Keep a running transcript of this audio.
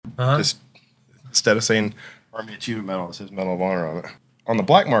Just instead of saying Army Achievement Medal, it says Medal of Honor on it. On the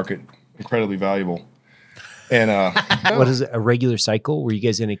black market, incredibly valuable. And what is it, a regular cycle? Were you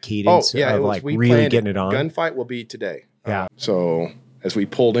guys in a cadence of like really getting it on? Gunfight will be today. Yeah. So as we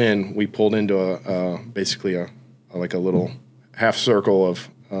pulled into basically a little half circle of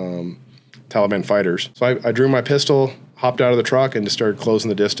Taliban fighters. So I drew my pistol, hopped out of the truck, and just started closing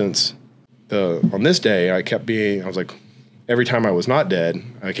the distance. On this day, I was like, every time I was not dead,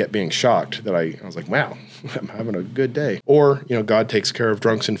 I kept being shocked that I was like, wow, I'm having a good day. Or, God takes care of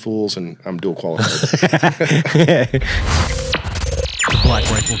drunks and fools, and I'm dual qualified. The Black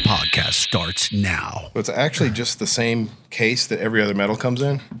Rifle Podcast starts now. So it's actually just the same case that every other medal comes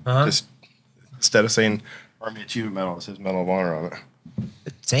in. Just instead of saying Army Achievement Medal, it says Medal of Honor on it.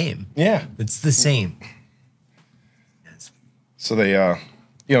 Same. Yeah. It's the same. So they,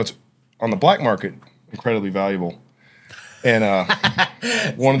 it's on the black market, incredibly valuable. And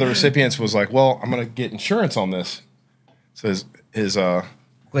one of the recipients was like, well, I'm going to get insurance on this. So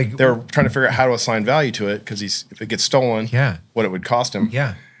they were trying to figure out how to assign value to it because if it gets stolen, what it would cost him.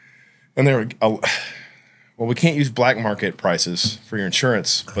 Yeah. And they were, well, we can't use black market prices for your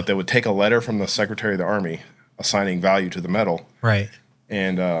insurance, but they would take a letter from the Secretary of the Army assigning value to the medal. Right.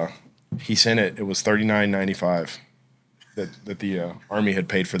 And he sent it. It was $39.95 that the Army had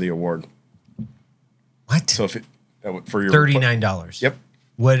paid for the award. What? So for your $39. Yep.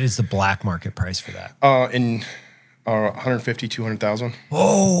 What is the black market price for that? In 150, 200,000.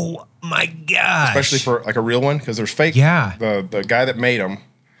 Oh my gosh! Especially for like a real one, because there's fake. Yeah. The guy that made them,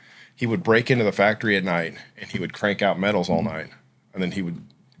 he would break into the factory at night and he would crank out medals all night, and then he would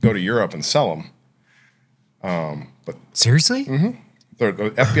go to Europe and sell them. But seriously, the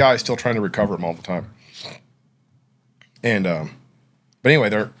FBI is still trying to recover them all the time. And but anyway,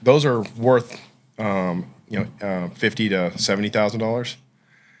 those are worth $50,000 to $70,000.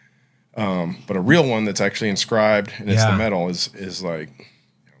 But a real one that's actually inscribed and it's the medal is like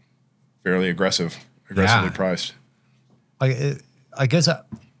fairly aggressively priced. I guess it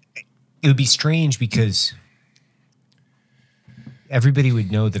would be strange because everybody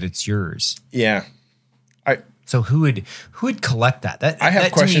would know that it's yours. Yeah. So who would collect that? That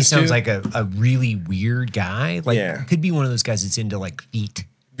to me sounds like a really weird guy. Like it could be one of those guys that's into like feet.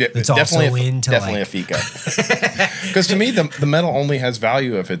 That's definitely into a feet guy. Because to me, the medal only has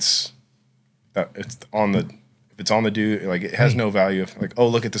value if it's on the dude. Like it has no value if like, oh,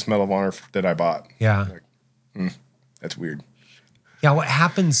 look at this Medal of Honor that I bought. Yeah, like, that's weird. Yeah, what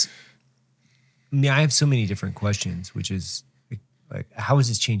happens? I mean, I have so many different questions, which is like, how has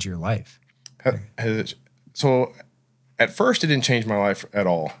this changed your life? So, at first, it didn't change my life at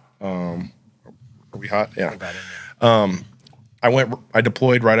all. Are we hot? Yeah. I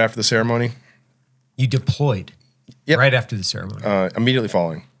deployed right after the ceremony. You deployed? Yep. Right after the ceremony? Immediately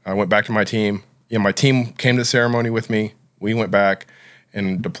following. I went back to my team. My team came to the ceremony with me. We went back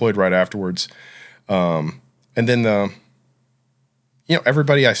and deployed right afterwards. And then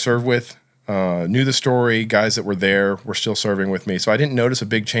everybody I served with knew the story. Guys that were there were still serving with me. So I didn't notice a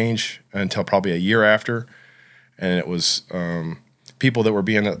big change until probably a year after. And it was people that were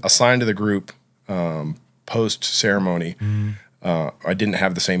being assigned to the group post-ceremony. I didn't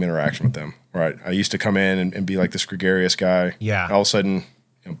have the same interaction with them. Right, I used to come in and be like this gregarious guy. Yeah. All of a sudden,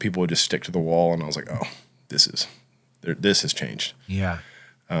 people would just stick to the wall, and I was like, oh, this has changed. Yeah.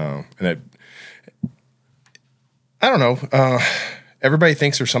 And I don't know. Everybody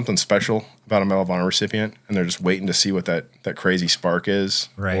thinks there's something special about a Medal of Honor recipient, and they're just waiting to see what that crazy spark is,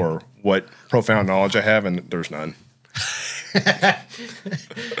 right, or what profound knowledge I have, and there's none.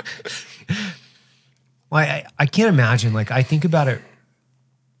 Well, I can't imagine. Like, I think about it,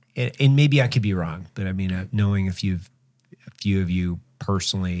 and maybe I could be wrong, but I mean, knowing a few of you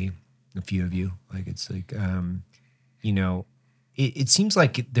personally, like it's like, it seems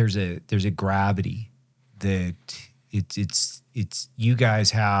like there's a gravity that it's you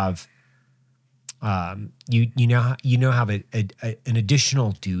guys have, you now have an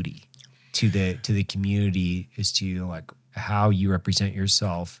additional duty to the community is to like how you represent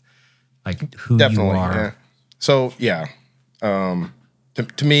yourself. Like who you are. Yeah. So yeah, to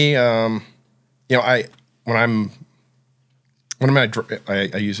me, I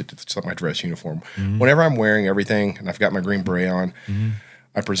use it to like my dress uniform. Whenever I'm wearing everything and I've got my green beret on,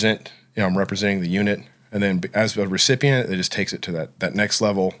 I present. I'm representing the unit, and then as a recipient, it just takes it to that next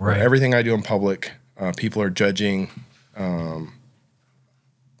level. Right. Where everything I do in public, people are judging the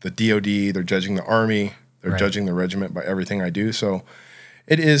DOD, they're judging the Army, they're judging the regiment by everything I do. So.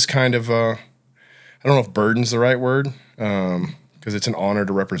 It is kind of, I don't know if burden's the right word, because it's an honor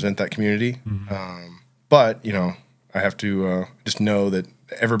to represent that community. But, I have to just know that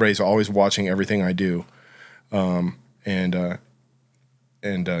everybody's always watching everything I do. And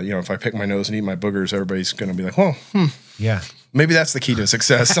if I pick my nose and eat my boogers, everybody's going to be like, well, yeah, maybe that's the key to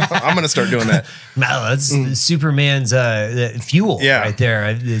success. I'm going to start doing that. No, that's Superman's fuel right there.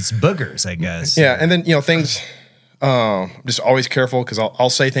 It's boogers, I guess. Yeah. And then, things, just always careful because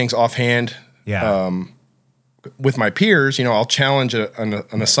I'll say things offhand. Yeah. With my peers, I'll challenge an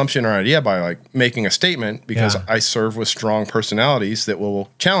assumption or idea by like making a statement because I serve with strong personalities that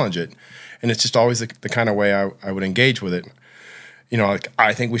will challenge it. And it's just always the kind of way I would engage with it. Like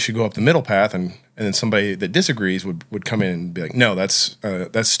I think we should go up the middle path, and then somebody that disagrees would come in and be like, no, that's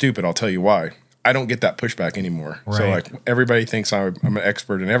stupid. I'll tell you why. I don't get that pushback anymore. Right. So like everybody thinks I'm an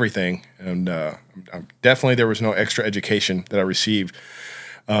expert in everything, and definitely there was no extra education that I received,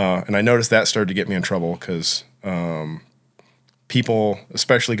 and I noticed that started to get me in trouble because people,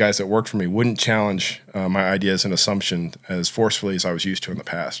 especially guys that worked for me, wouldn't challenge my ideas and assumptions as forcefully as I was used to in the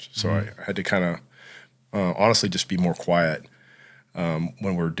past. So I had to kind of honestly just be more quiet.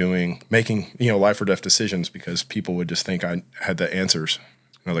 When we're making life or death decisions, because people would just think I had the answers.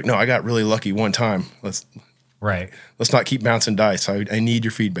 And I was like, no, I got really lucky one time. Let's not keep bouncing dice. I need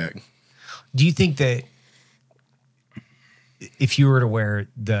your feedback. Do you think that if you were to wear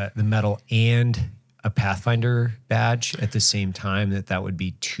the medal and a Pathfinder badge at the same time, that would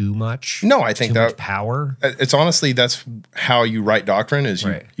be too much? No, I think much power. It's honestly, that's how you write doctrine is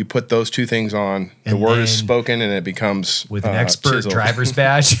you put those two things on, and the word is spoken and it becomes with an expert chiseled. Driver's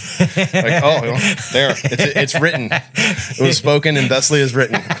badge. Like, there, it's written. It was spoken and thusly is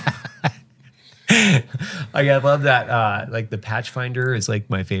written. I love that. Like the Patch Finder is like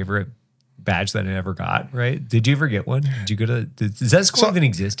my favorite badge that I ever got, right? Did you ever get one? Did you go to, does that school even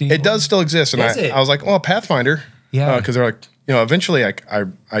exist anymore? It does still exist. And I was like, Pathfinder. Yeah. Because they're like, eventually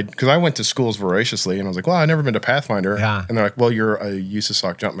because I went to schools voraciously and I was like, well, I've never been to Pathfinder. Yeah. And they're like, well, you're a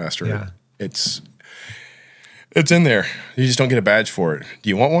USASOC jump master. Yeah. It's in there. You just don't get a badge for it. Do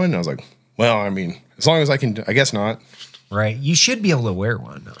you want one? And I was like, well, I mean, as long as I can, I guess not. Right. You should be able to wear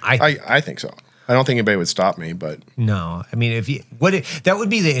one. I think so. I don't think anybody would stop me, but no. I mean, that would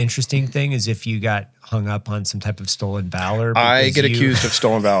be the interesting thing is if you got hung up on some type of stolen valor. I get accused of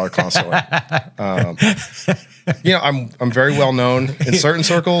stolen valor constantly. I'm very well known in certain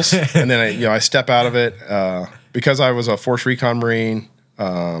circles, and then I step out of it because I was a Force Recon Marine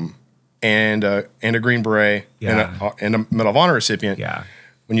and a Green Beret and a Medal of Honor recipient. Yeah.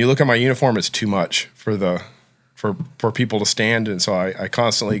 When you look at my uniform, it's too much for people to stand, and so I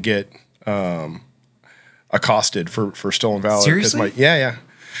constantly get accosted for stolen valor. Seriously? Yeah.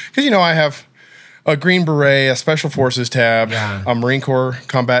 Because I have a Green Beret, a Special Forces tab, a Marine Corps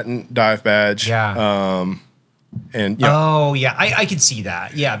combatant dive badge. Yeah. And I could see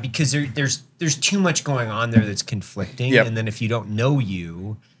that. Yeah, because there's too much going on there that's conflicting. Yep. And then if you don't know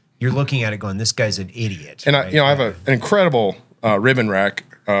you're looking at it going, this guy's an idiot. And right? I have an incredible ribbon rack.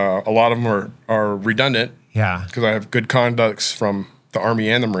 A lot of them are redundant. Yeah. Because I have good conducts from the Army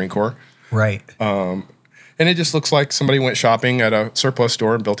and the Marine Corps. Right. And it just looks like somebody went shopping at a surplus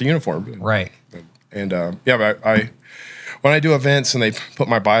store and built a uniform. Right. And but when I do events and they put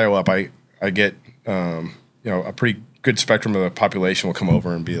my bio up, I get a pretty good spectrum of the population will come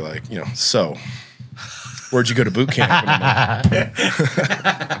over and be like, so where'd you go to boot camp?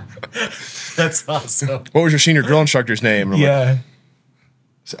 That's awesome. What was your senior drill instructor's name? Yeah.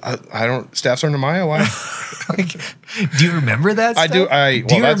 I don't. Staff Sergeant Maya. Why? Do you remember that stuff? I do.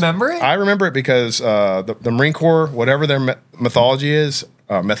 Do you remember it? I remember it because the Marine Corps, whatever their methodology is,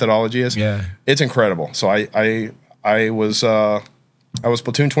 it's incredible. So I was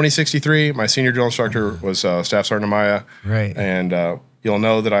platoon 2063. My senior drill instructor was Staff Sergeant Maya. Right. And you'll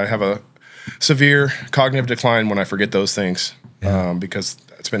know that I have a severe cognitive decline when I forget those things because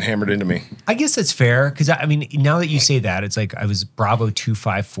it's been hammered into me. I guess that's fair because I mean, now that you say that, it's like I was Bravo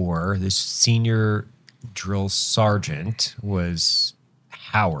 254. This senior drill sergeant was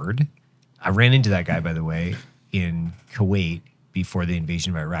Howard. I ran into that guy, by the way, in Kuwait before the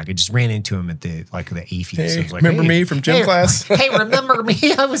invasion of Iraq. I just ran into him at the AFES. Hey, I was like, remember me from gym class? Hey, remember me?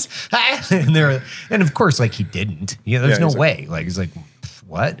 I was, and of course, like he didn't. There's no way. Like he's like,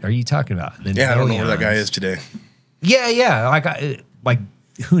 what are you talking about? And then I don't know where that guy is today. Yeah. Like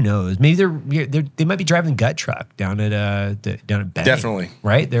who knows? Maybe they might be driving the gut truck down at Benny. Definitely.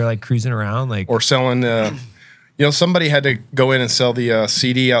 Right? They're like cruising around like or selling. Somebody had to go in and sell the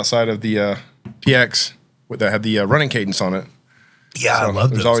CD outside of the PX that had the running cadence on it. Yeah, so I love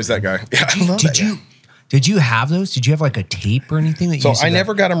those. There's always that guy. Yeah, I love that guy. Did you have those? Did you have like a tape or anything that you? So I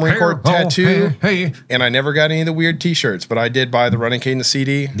never got a Marine Corps tattoo, and I never got any of the weird T-shirts. But I did buy the Running Cadence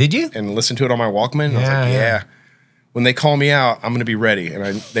CD. Did you? And listen to it on my Walkman. And I was like, yeah. when they call me out, I'm going to be ready.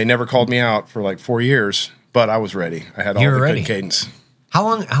 And they never called me out for like 4 years, but I was ready. I had all the good cadence. How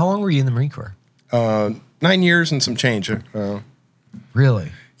long were you in the Marine Corps? 9 years and some change.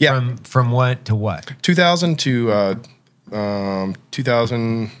 Really? Yeah. From what to what? 2000 to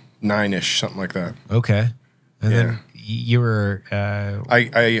 2009-ish, something like that. Okay. And then you were...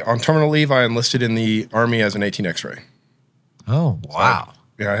 I on terminal leave, I enlisted in the Army as an 18 X-ray. Oh, wow.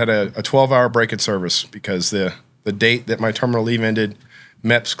 So I had a 12-hour break in service because the date that my terminal leave ended,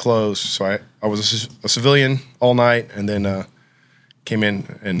 MEPS closed. So I was a civilian all night and then came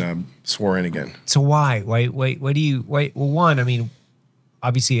in and swore in again. So why? Why do you... Well, one, I mean,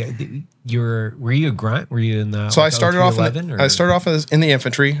 obviously, were you a grunt? Were you in the... So I started off in the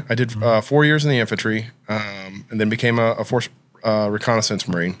infantry. I did 4 years in the infantry and then became a force reconnaissance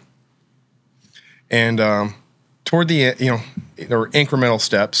Marine. And toward the end, there were incremental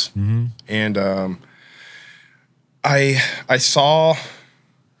steps. And I saw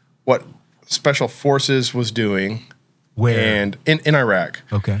what Special Forces was doing. Where? And in Iraq.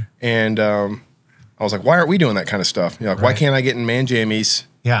 Okay. And I was like, why aren't we doing that kind of stuff? Why can't I get in man jammies,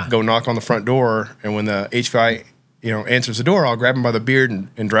 go knock on the front door, and when the HVI, answers the door, I'll grab him by the beard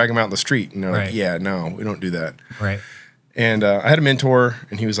and drag him out in the street. And they're like, yeah, no, we don't do that. Right. And I had a mentor,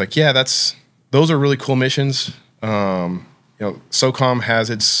 and he was like, yeah, those are really cool missions. SOCOM has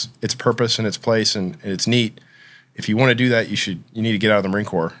its purpose and its place, and it's neat. If you want to do that, you need to get out of the Marine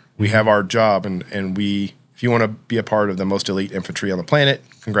Corps. We have our job, and if you want to be a part of the most elite infantry on the planet,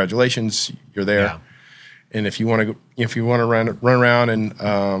 congratulations, you're there. Yeah. And if you want to run around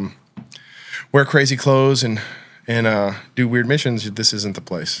and wear crazy clothes and do weird missions, this isn't the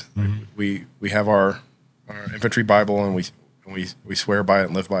place. We have our infantry Bible, and we swear by it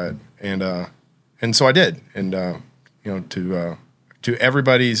and live by it. And so I did, and to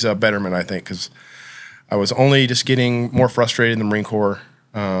everybody's betterment, I think, because I was only just getting more frustrated in the Marine Corps,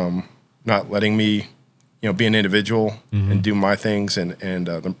 not letting me, be an individual and do my things, and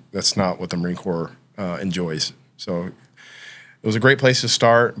that's not what the Marine Corps enjoys. So it was a great place to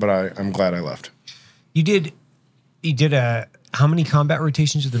start, but I'm glad I left. You did how many combat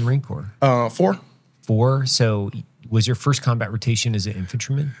rotations with the Marine Corps? 4. 4. So was your first combat rotation as an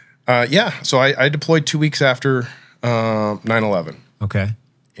infantryman? Yeah. So I deployed 2 weeks after 9/11. Okay.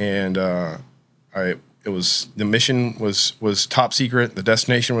 And the mission was top secret. The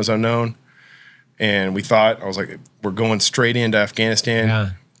destination was unknown. And I was like, we're going straight into Afghanistan. Yeah.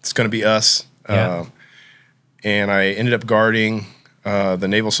 It's going to be us. Yeah. And I ended up guarding the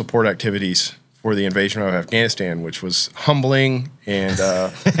naval support activities for the invasion of Afghanistan, which was humbling and,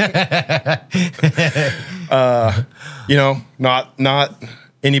 not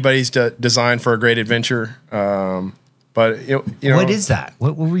anybody's design for a great adventure. But what is that?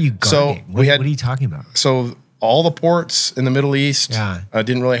 What were you guarding? What are you talking about? So all the ports in the Middle East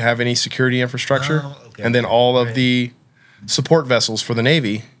didn't really have any security infrastructure. Oh, okay. And then all of the support vessels for the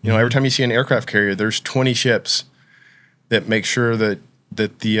Navy, every time you see an aircraft carrier, there's 20 ships that make sure that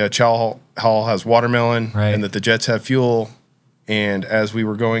the chow hall has watermelon and that the jets have fuel. And as we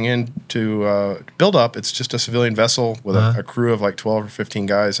were going into build up, it's just a civilian vessel with a crew of like 12 or 15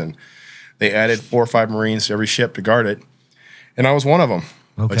 guys. And they added 4 or 5 Marines to every ship to guard it. And I was one of them,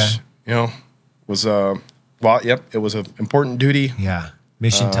 which, was it was an important duty. Yeah.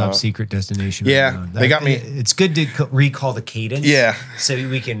 Mission top secret destination. Yeah. They got me. It's good to recall the cadence. Yeah. So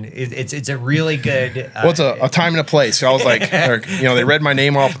we can, it's a really good. Well, it's a time and a place. So I was like, they read my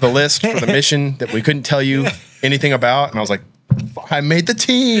name off the list for the mission that we couldn't tell you anything about. And I was like, I made the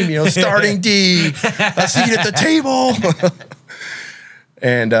team, starting D, a seat at the table.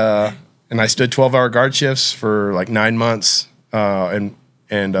 And I stood 12-hour guard shifts for like 9 months. And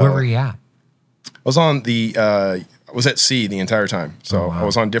where were you at? I was I was at sea the entire time. So I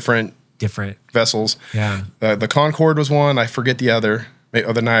was on different vessels. Yeah. The Concorde was one. I forget the other.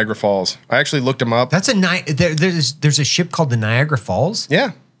 Oh, the Niagara Falls. I actually looked them up. That's there's a ship called the Niagara Falls?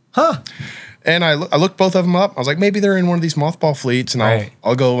 Yeah. Huh. And I looked both of them up. I was like, maybe they're in one of these mothball fleets, and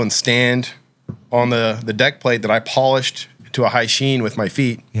I'll go and stand on the deck plate that I polished to a high sheen with my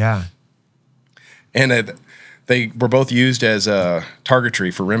feet. Yeah. And they were both used as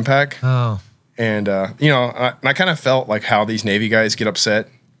targetry for RIMPAC. Oh. And I kind of felt like how these Navy guys get upset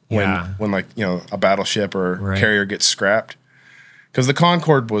when a battleship or carrier gets scrapped, because the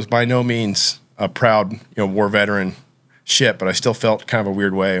Concorde was by no means a proud war veteran ship, but I still felt kind of a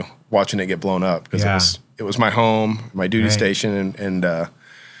weird way watching it get blown up, because it was my home, my duty station, and I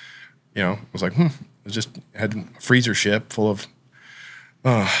was like, it just had a freezer ship full of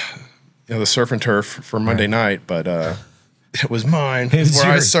the surf and turf for Monday night, but It was mine. It was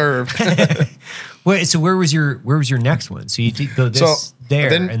where I served. Wait, so where was your next one? So you did go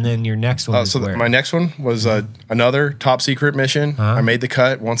and then your next one. My next one was another top secret mission. I made the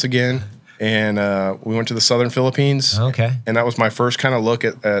cut once again, and we went to the southern Philippines. Okay, and that was my first kind of look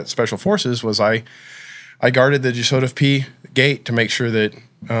at special forces. Was I guarded the Joseph P. gate to make sure that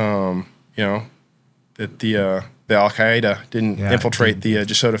that the Al Qaeda didn't infiltrate the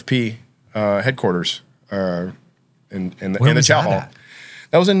Joseph P. Headquarters in the chow hall.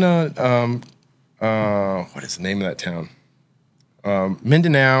 That was in what is the name of that town?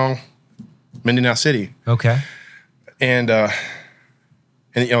 Mindanao City. Okay. And I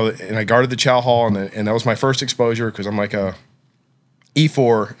guarded the chow hall, and that was my first exposure because I'm like a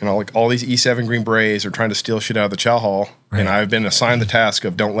E4, like all these E7 Green Berets are trying to steal shit out of the chow hall, and I've been assigned the task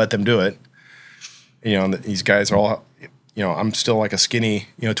of don't let them do it. And these guys are all, I'm still like a skinny,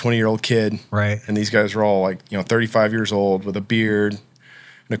 20-year-old kid, right? And these guys are all like, 35 years old with a beard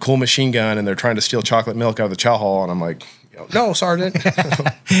and a cool machine gun, and they're trying to steal chocolate milk out of the chow hall, and I'm like, no, Sergeant,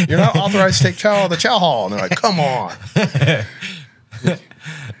 you're not authorized to take chow out of the chow hall, and they're like, come on.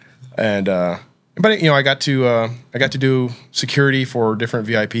 And but I got to do security for different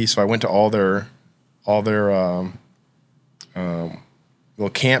VIPs, so I went to all their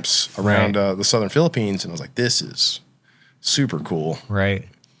little camps around the southern Philippines, and I was like, this is super cool. Right.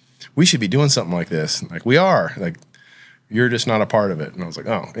 We should be doing something like this. Like, we are. Like, you're just not a part of it. And I was like,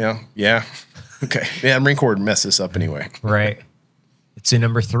 oh, yeah. Okay. Yeah, Marine Corps messed this up anyway. Right. It's in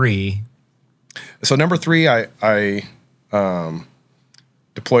number 3. So number 3, I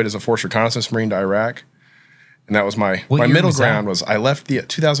deployed as a Force Reconnaissance Marine to Iraq. And that was my middle ground was I left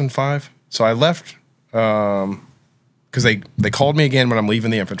 2005. So I left because they called me again when I'm leaving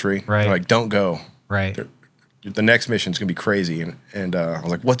the infantry. Right. They're like, don't go. Right. The next mission's gonna be crazy. And I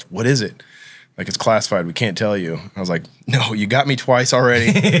was like, what is it? Like, it's classified. We can't tell you. I was like, no, you got me twice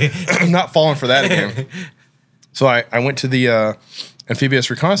already. I'm not falling for that again. So I went to the amphibious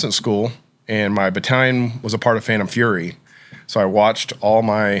reconnaissance school, and my battalion was a part of Phantom Fury. So I watched all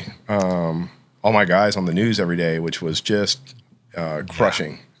my guys on the news every day, which was just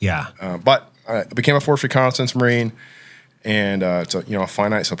crushing. Yeah. But I became a Force Reconnaissance Marine, and it's a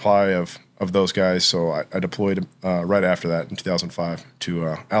finite supply of those guys. So I deployed right after that in 2005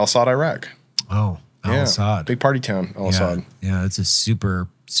 to Al-Assad, Iraq. Oh, Al-Assad. Big party town, Al-Assad. Yeah, it's a super,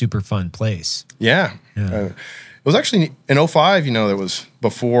 super fun place. Yeah. It was actually in 2005, that was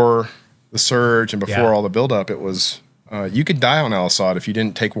before the surge and before all the buildup. It was, you could die on Al-Assad if you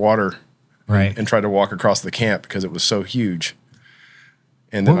didn't take water and try to walk across the camp because it was so huge.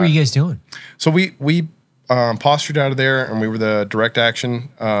 And what were you guys doing? So we postured out of there, and we were the direct action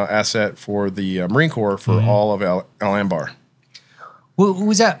asset for the Marine Corps for all of Al-Anbar. What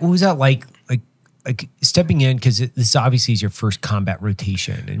was that like stepping in, because this obviously is your first combat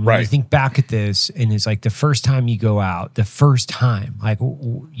rotation, and when you think back at this, and it's like the first time you go out, the first time, like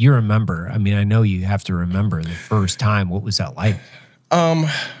you remember. I mean, I know you have to remember the first time. What was that like?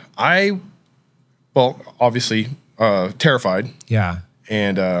 Obviously terrified. Yeah,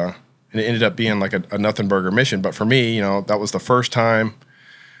 and it ended up being like a nothing burger mission. But for me, that was the first time.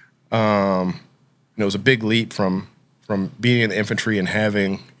 And it was a big leap from being in the infantry and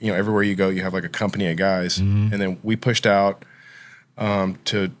having, everywhere you go, you have like a company of guys. And then we pushed out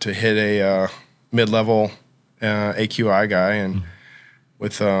to hit a mid-level AQI guy, and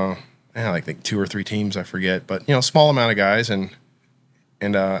with I think 2 or 3 teams, I forget, but small amount of guys. And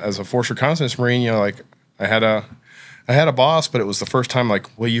as a Force Reconnaissance Marine, I had a boss, but it was the first time, like,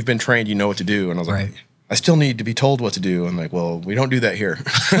 well, you've been trained, you know what to do. And I was like, I still need to be told what to do. And like, well, we don't do that here.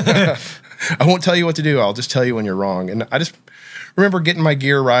 I won't tell you what to do. I'll just tell you when you're wrong. And I just remember getting my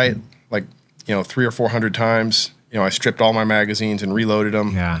gear right, like, 300 or 400 times. I stripped all my magazines and reloaded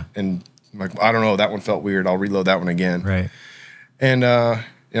them. Yeah. And I'm like, I don't know, that one felt weird. I'll reload that one again. Right. And, and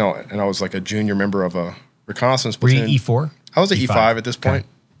I was like a junior member of a reconnaissance platoon. Were you E4? I was at E5 at this point,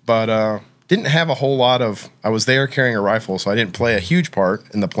 but didn't have a whole lot of. I was there carrying a rifle, so I didn't play a huge part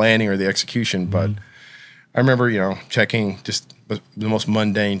in the planning or the execution. But I remember, checking just the most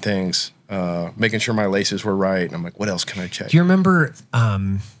mundane things, making sure my laces were right. And I'm like, what else can I check? Do you remember?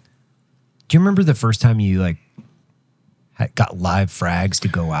 Do you remember the first time you got live frags to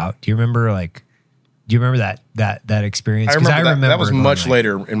go out? Do you remember that experience? I remember that was much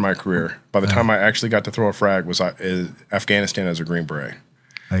later in my career. By the time I actually got to throw a frag, was Afghanistan as a Green Beret.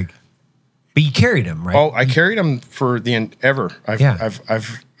 But you carried him, right? Oh, I carried him for ever. I've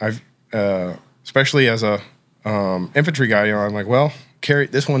especially as a infantry guy. I'm like, well,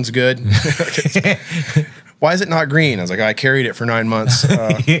 this one's good. Why is it not green? I was like, I carried it for 9 months.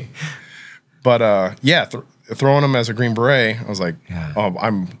 But throwing them as a Green Beret, I was like,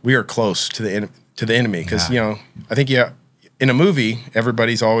 we are close to the enemy because I think in a movie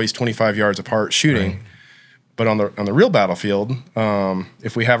everybody's always 25 yards apart shooting, but on the real battlefield,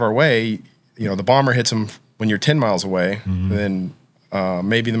 if we have our way, the bomber hits them when you're 10 miles away, and then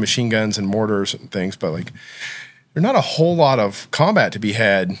maybe the machine guns and mortars and things, but like there's not a whole lot of combat to be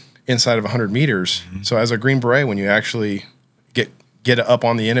had inside of 100 meters. So as a Green Beret, when you actually get up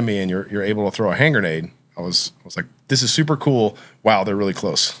on the enemy and you're able to throw a hand grenade, I was like, this is super cool. Wow, they're really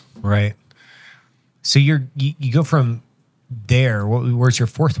close. Right. So you go from there. Where's your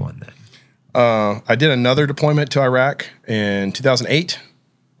fourth one then? I did another deployment to Iraq in 2008,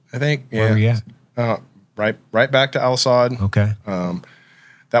 I think. Where were you at? Right back to Al-Assad. Okay.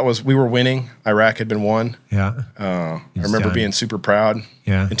 We were winning. Iraq had been won. Yeah. I remember being super proud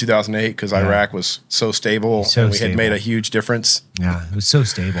in 2008 because Iraq was so stable and we had made a huge difference. Yeah, it was so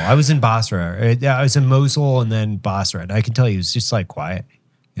stable. I was in Basra. I was in Mosul and then Basra. And I can tell you, it was just like quiet.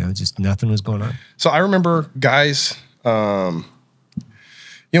 Just nothing was going on. So I remember guys, Fallujah,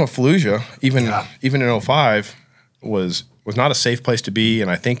 even in 05 was not a safe place to be.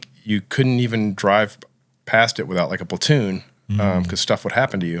 And I think you couldn't even drive past it without like a platoon. Because stuff would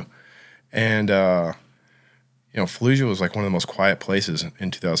happen to you. And, Fallujah was like one of the most quiet places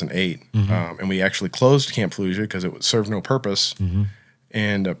in 2008. And we actually closed Camp Fallujah because it served no purpose.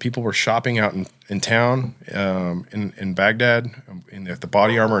 And people were shopping out in town, in Baghdad, in the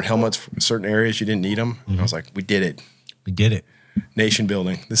body armor and helmets for certain areas. You didn't need them. And I was like, we did it. We did it. Nation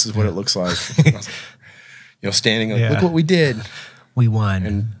building. This is what it looks like. I was like, standing like, look what we did. We won.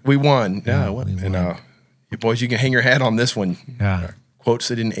 And we won. Yeah, we won. And, boys, you can hang your hat on this one. Yeah. Quotes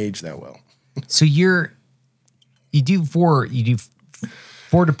that didn't age that well. So you do four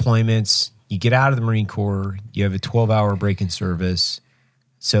deployments, you get out of the Marine Corps, you have a 12-hour break in service.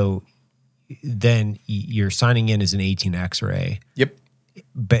 So then you're signing in as an 18 X-ray. Yep.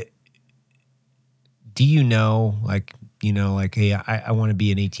 But do you know, hey, I want to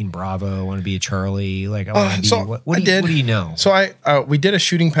be an 18 Bravo, I want to be a Charlie, I want to be, what do you know? So we did a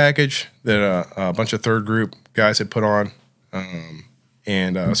shooting package that a bunch of third group guys had put on.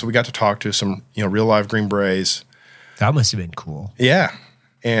 So we got to talk to some, real live Green Berets. That must have been cool. Yeah.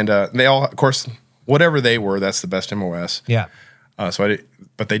 And they all, of course, whatever they were, that's the best MOS. Yeah.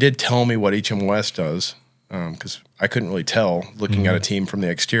 But they did tell me what each MOS does, because I couldn't really tell looking at a team from the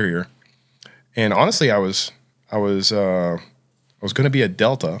exterior. And honestly, I was going to be a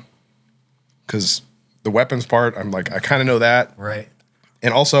Delta because the weapons part, I'm like, I kind of know that. Right.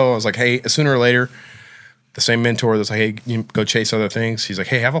 And also I was like, hey, sooner or later, the same mentor that's like, hey, you go chase other things. He's like,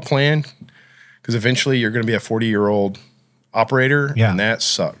 hey, have a plan because eventually you're going to be a 40-year-old operator and that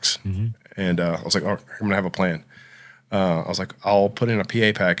sucks. And I was like, oh, I'm going to have a plan. I was like, I'll put in a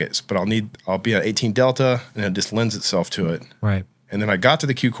PA packet, but I'll be an 18 Delta and it just lends itself to it. Right. And then I got to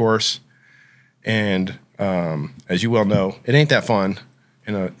the Q course and as you well know, it ain't that fun,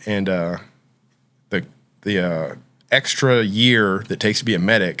 and the extra year that takes to be a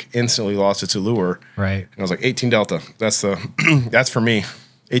medic instantly lost its allure. Right. And I was like, 18 Delta. That's that's for me.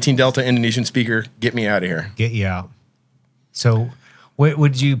 18 Delta, Indonesian speaker. Get me out of here. Get you out. So,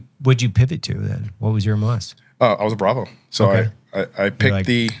 what'd you pivot to then? What was your MOS? I was a Bravo. So I picked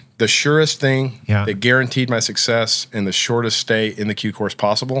the surest thing that guaranteed my success and the shortest stay in the Q course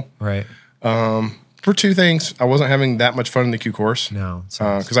possible. Right. For two things, I wasn't having that much fun in the Q course. No,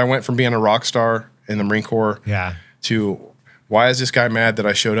 because I went from being a rock star in the Marine Corps to why is this guy mad that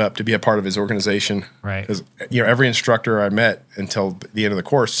I showed up to be a part of his organization? Right. Because every instructor I met until the end of the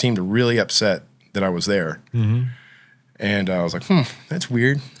course seemed really upset that I was there. And I was like, that's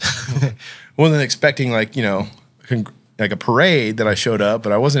weird. Wasn't expecting like a parade that I showed up,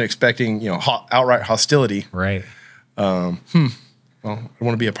 but I wasn't expecting outright hostility. Right. Well, I don't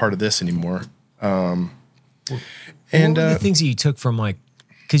want to be a part of this anymore. And what were the things that you took from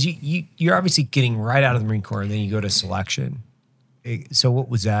because you're obviously getting right out of the Marine Corps and then you go to selection. So what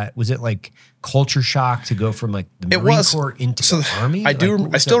was that? Was it like culture shock to go from the Marine Corps into the Army? I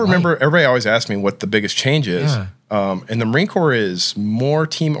still remember everybody always asked me what the biggest change is. Yeah. And the Marine Corps is more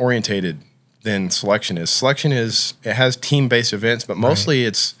team orientated than selection is. Selection it has team-based events, but mostly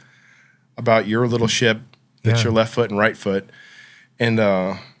it's about your little ship that's your left foot and right foot. And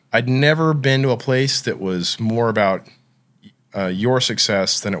I'd never been to a place that was more about your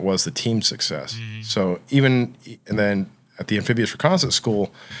success than it was the team's success. So and then at the Amphibious Reconnaissance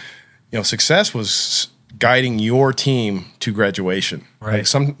School, success was guiding your team to graduation. Right.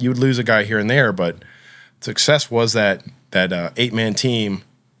 You would lose a guy here and there, but success was that 8-man team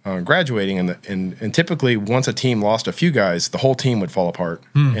graduating, and typically once a team lost a few guys, the whole team would fall apart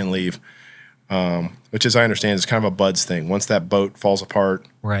and leave. which, as I understand, is kind of a buds thing. Once that boat falls apart,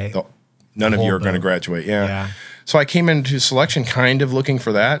 right, none of you are going to graduate. Yeah. So I came into selection kind of looking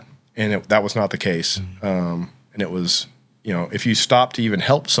for that, and that was not the case. And it was, if you stopped to even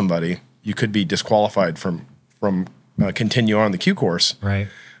help somebody, you could be disqualified from continue on the Q course. Right.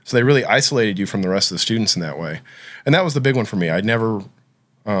 So they really isolated you from the rest of the students in that way, and that was the big one for me. I'd never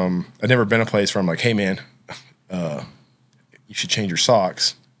been a place where I'm like, hey man, you should change your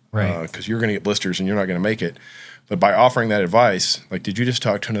socks, right? Because you're going to get blisters and you're not going to make it. But by offering that advice, like, did you just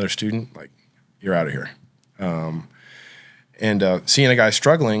talk to another student? Like, you're out of here. And seeing a guy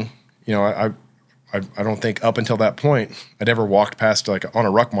struggling, I don't think up until that point I'd ever walked past like on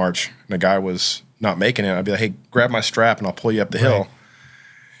a ruck march and a guy was not making it. I'd be like, hey, grab my strap and I'll pull you up the hill.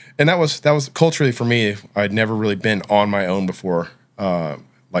 And that was culturally for me. I'd never really been on my own before,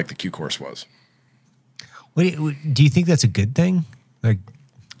 like the Q course was. Do you think that's a good thing? Like,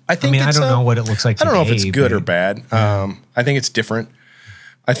 I think I don't know what it looks like. I don't know if it's good or bad. I think it's different.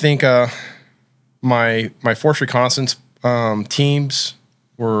 I think my force reconnaissance teams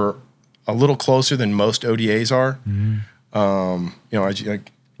were a little closer than most ODAs are. I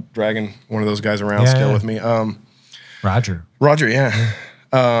like dragging one of those guys around still with me. Roger, yeah.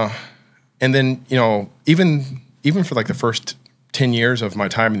 And then even for like the first 10 years of my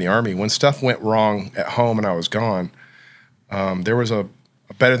time in the Army, when stuff went wrong at home and I was gone, there was a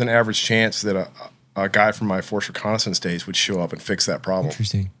better than average chance that a guy from my force reconnaissance days would show up and fix that problem.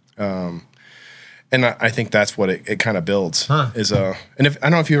 Interesting. And I think that's what it kind of builds. Is and if I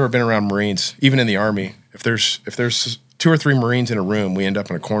don't know if you've ever been around Marines, even in the Army, if there's 2 or 3 Marines in a room, we end up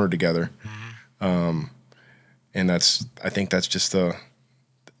in a corner together. And I think that's just the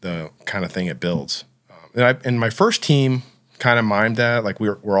kind of thing it builds. And my first team kind of mimed that, like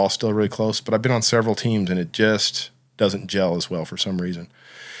we're all still really close, but I've been on several teams and it just doesn't gel as well for some reason.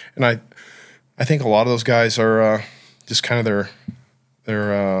 And I think a lot of those guys are just kind of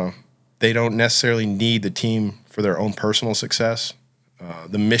they don't necessarily need the team for their own personal success.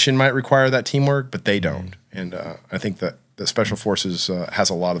 The mission might require that teamwork, but they don't. And I think that the Special Forces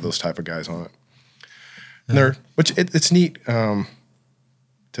has a lot of those type of guys on it. And it's neat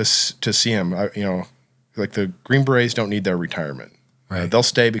to see them. Like the Green Berets don't need their retirement. Right. They'll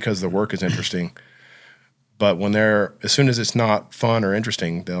stay because the work is interesting. But as soon as it's not fun or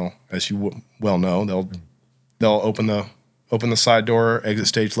interesting, they'll, as you well know, they'll open the side door, exit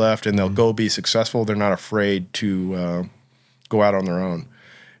stage left, and they'll go be successful. They're not afraid to go out on their own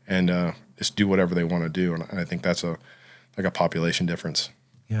and just do whatever they want to do. And I think that's a population difference.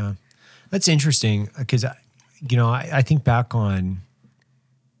 Yeah, that's interesting because I think back on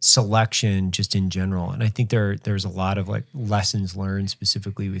selection just in general, and I think there's a lot of like lessons learned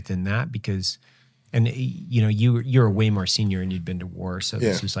specifically within that because. And you're way more senior and you'd been to war, so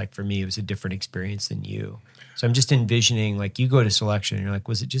this was like for me, it was a different experience than you. So I'm just envisioning like you go to selection, and you're like,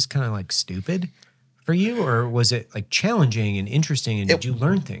 was it just kind of like stupid for you, or was it like challenging and interesting? And did you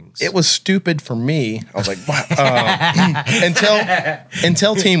learn things? It was stupid for me. I was like, wow.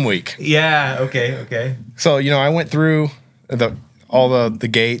 Until team week. Yeah. Okay. So I went through all the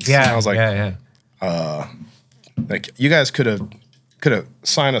gates. Yeah. And I was like, like you guys could have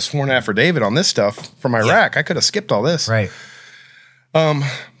signed a sworn affidavit on this stuff from Iraq. I could have skipped all this. Right.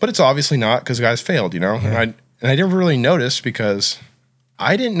 But it's obviously not because guys failed, Yeah. And I didn't really notice because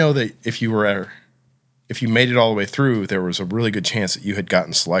I didn't know that if you made it all the way through, there was a really good chance that you had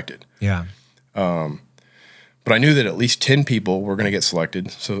gotten selected. Yeah. But I knew that at least 10 people were going to get selected.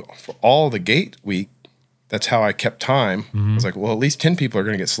 So for all the gate week, that's how I kept time. I was like, well, at least 10 people are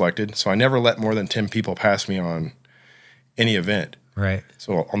going to get selected. So I never let more than 10 people pass me on any event. Right.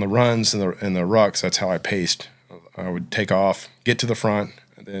 So on the runs and the rucks, that's how I paced. I would take off, get to the front,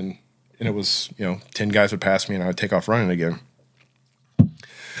 and it was 10 guys would pass me, and I would take off running again.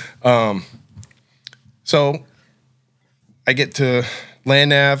 So I get to land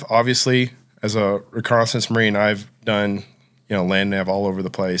nav. Obviously, as a reconnaissance Marine, I've done land nav all over the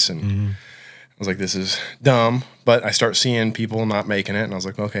place, and I was like, this is dumb. But I start seeing people not making it, and I was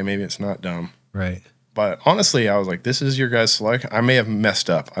like, okay, maybe it's not dumb. Right. But honestly, I was like, this is your guys' select. I may have messed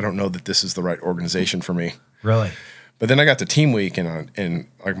up. I don't know that this is the right organization for me. Really? But then I got to team week, and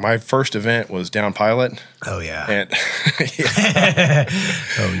like my first event was down pilot. Oh, yeah. And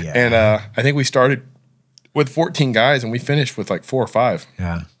oh, yeah. And I think we started with 14 guys, and we finished with like 4 or 5.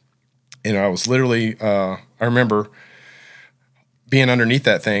 Yeah. And I was literally, I remember being underneath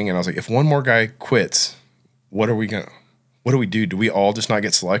that thing, and I was like, if one more guy quits, what do we do? Do we all just not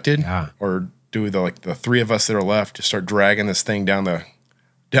get selected? Yeah. Or do the 3 of us that are left just start dragging this thing down the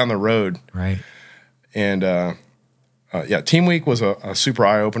road? Right. And team week was a super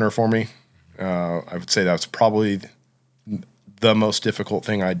eye opener for me. I would say that's probably the most difficult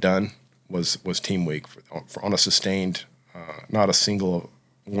thing I'd done was team week on a sustained, not a single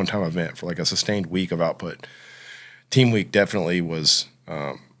one-time event, for like a sustained week of output. Team week definitely was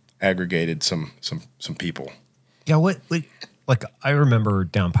aggregated some people. Yeah, what like I remember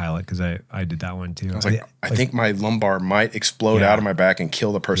down pilot because I did that one too. I was like, I think my lumbar might explode out of my back and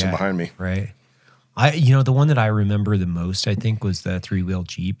kill the person behind me. Right. The one that I remember the most, I think, was the 3-wheel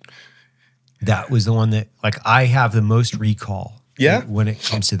Jeep. That was the one that, like, I have the most recall. Yeah. When it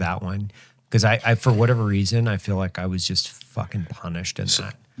comes to that one, because I for whatever reason I feel like I was just fucking punished in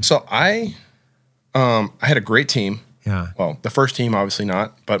that. So I had a great team. Yeah. Well, the first team obviously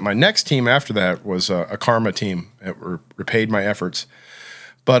not, but my next team after that was a karma team. It repaid my efforts.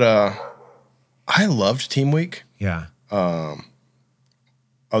 But I loved team week. Yeah. Other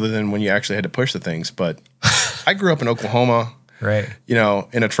than when you actually had to push the things. But I grew up in Oklahoma, right?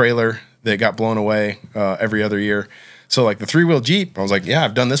 In a trailer that got blown away every other year. So like the 3-wheel Jeep, I was like, yeah,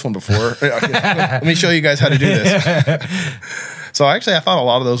 I've done this one before. Let me show you guys how to do this. So actually, I thought a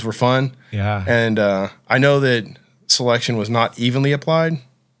lot of those were fun. Yeah. And I know that selection was not evenly applied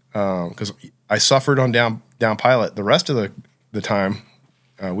because I suffered on down pilot. The rest of the time,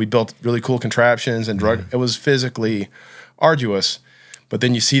 we built really cool contraptions and it was physically arduous. But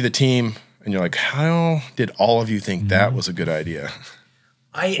then you see the team and you're like, how did all of you think that was a good idea?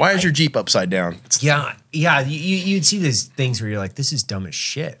 Why is your Jeep upside down? Yeah. You'd see these things where you're like, this is dumb as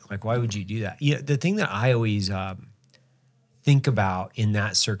shit. Like, why would you do that? Yeah. The thing that I always think about in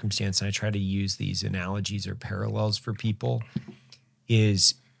that circumstance, and I try to use these analogies or parallels for people,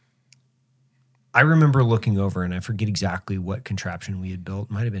 is I remember looking over, and I forget exactly what contraption we had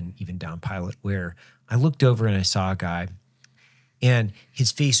built. Might have been even down pilot, where I looked over and I saw a guy, and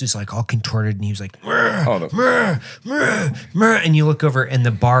his face was like all contorted, and he was like, "Mrr, mrr, mrr, mrr," and you look over, and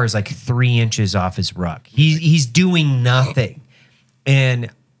the bar is like 3 inches off his ruck. He's doing nothing,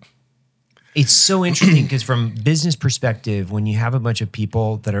 and it's so interesting because from business perspective, when you have a bunch of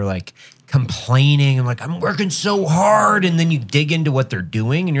people that are like complaining and like, I'm working so hard, and then you dig into what they're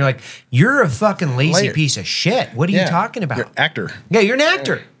doing, and you're like, you're a fucking lazy piece of shit. What are you talking about? You're an actor. Yeah, you're an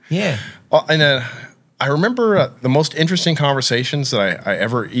actor. Yeah. Well, and I remember the most interesting conversations that I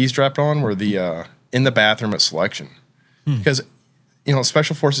ever eavesdropped on were the in the bathroom at selection. Because,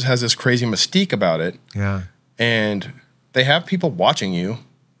 Special Forces has this crazy mystique about it. Yeah. And they have people watching you,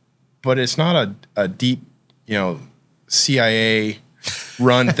 but it's not a deep, CIA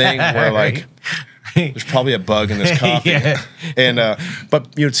run thing where like there's probably a bug in this coffee. Yeah. And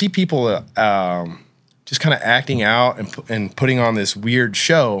but you'd see people just kind of acting out and putting on this weird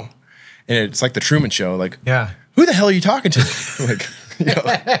show. And it's like the Truman Show. Like, who the hell are you talking to? Like,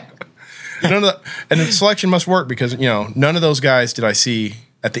 none of the, and the selection must work because none of those guys did I see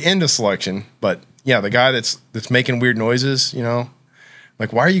at the end of selection. But yeah, the guy that's making weird noises,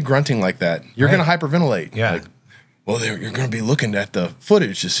 like, why are you grunting like that? You're going to hyperventilate. Yeah. Like, well, you're going to be looking at the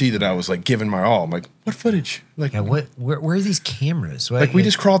footage to see that I was like giving my all. I'm like, what footage? Like, where are these cameras? Like, we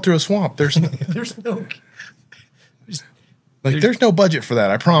just crawled through a swamp. There's no. There's no budget for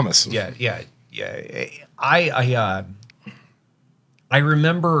that, I promise. Yeah. I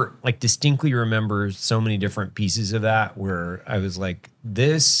remember, like, distinctly remember so many different pieces of that where I was like,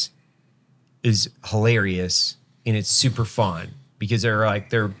 this is hilarious and it's super fun because there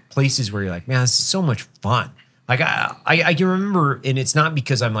are places where you're like, man, this is so much fun. Like I can remember, and it's not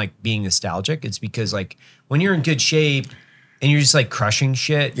because I'm like being nostalgic. It's because like when you're in good shape and you're just like crushing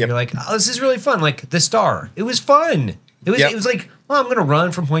shit, you're like, oh, this is really fun. Like the Star, it was fun. It was like, well, I'm gonna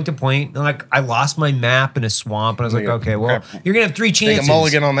run from point to point. And like I lost my map in a swamp, and I was like, okay, well, you're gonna have 3 chances. Take a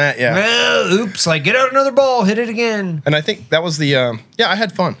mulligan on that, yeah. Well, oops, like get out another ball, hit it again. And I think that was the I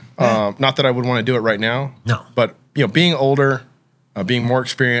had fun. Not that I would want to do it right now. No, but being older, being more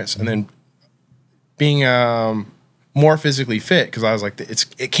experienced, and then being more physically fit because I was like,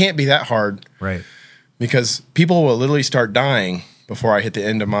 it can't be that hard, right? Because people will literally start dying before I hit the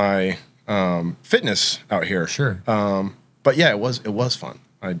end of my fitness out here. Sure. But yeah, it was fun.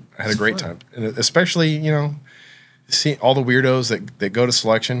 I had a great time, and especially seeing all the weirdos that go to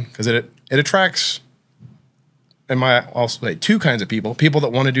selection because it attracts. And I'll say 2 kinds of people: people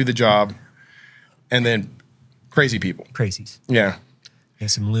that want to do the job, and then crazy people. Crazies. Yeah. Yeah,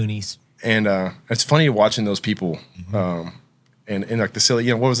 some loonies. And it's funny watching those people, and like the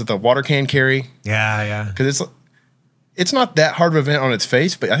silly, what was it, the water can carry? Yeah. Because it's not that hard of an event on its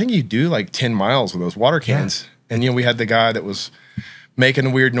face, but I think you do like 10 miles with those water cans. Yeah. And we had the guy that was making the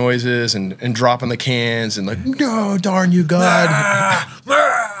weird noises and dropping the cans and like, no, darn you, God.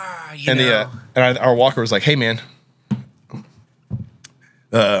 And our walker was like, hey man,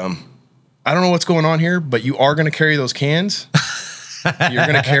 I don't know what's going on here, but you are going to carry those cans. You're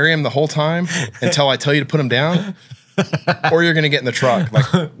going to carry them the whole time until I tell you to put them down, or you're going to get in the truck.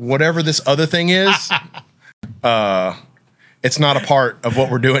 Like, whatever this other thing is, it's not a part of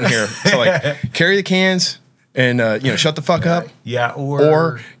what we're doing here. So, like, carry the cans and, shut the fuck up. Yeah.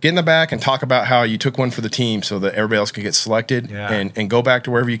 Or get in the back and talk about how you took one for the team so that everybody else could get selected, and go back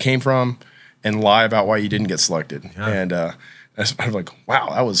to wherever you came from and lie about why you didn't get selected. Yeah. And I was like,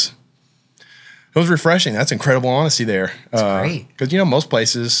 wow, it was refreshing. That's incredible honesty there. That's great. Because, most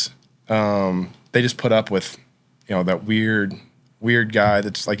places, they just put up with, that weird guy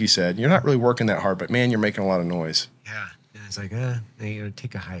that's, like you said, you're not really working that hard, but, man, you're making a lot of noise. Yeah. And it's like, you gotta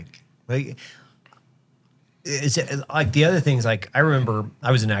take a hike. Like, it's like the other things, like, I remember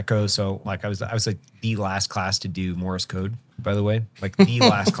I was in Echo, so, like, I was like the last class to do Morse code, by the way. Like, the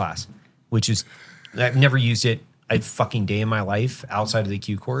last class, which is, I've never used it a fucking day in my life outside of the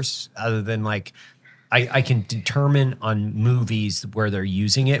Q course, other than, like, I can determine on movies where they're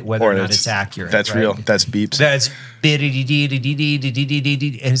using it whether or not it's accurate. That's real. That's beeps. That's and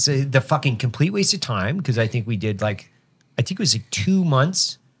it's the fucking complete waste of time, because I think we did it was like 2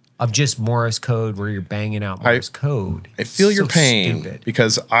 months of just Morse code where you're banging out Morse code. I feel your pain, stupid.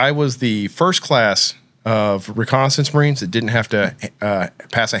 Because I was the first class of reconnaissance Marines that didn't have to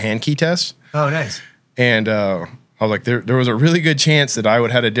pass a hand key test. Oh, nice. And I was like, there was a really good chance that I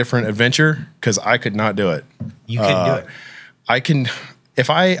would have had a different adventure because I could not do it. You couldn't do it. I can, if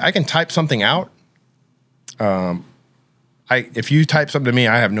I can type something out. If you type something to me,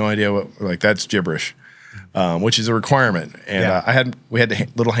 I have no idea what, that's gibberish, which is a requirement. And we had the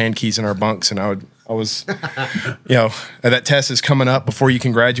little hand keys in our bunks, and I was, that test is coming up before you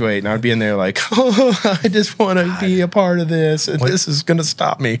can graduate, and I would be in there like, oh, I just want to be a part of this, and this is going to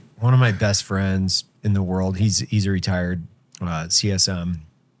stop me. One of my best friends in the world, he's a retired CSM,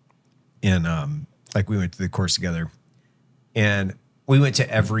 and we went to the course together, and we went to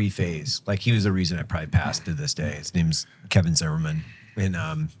every phase. Like, he was the reason I probably passed to this day. His name's Kevin Zimmerman,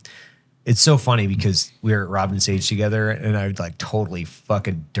 and it's so funny because we were at Robin Sage together, and I totally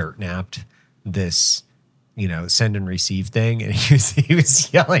fucking dirt napped this, send and receive thing, and he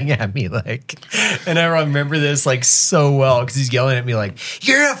was yelling at me and I remember this so well, because he's yelling at me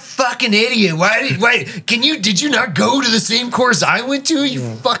you're a fucking idiot. Why did you not go to the same course I went to, you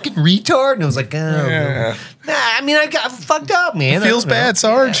fucking retard? And I was like, I got fucked up, man. It feels bad,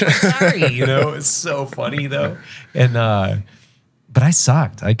 Sarge. Sorry, it's so funny though. And but I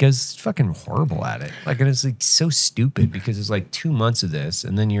sucked. I was fucking horrible at it. And it's so stupid, because it's 2 months of this,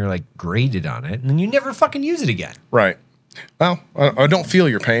 and then you're graded on it, and then you never fucking use it again. Right. Well, I don't feel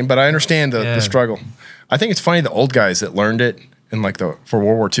your pain, but I understand the struggle. I think it's funny, the old guys that learned it in for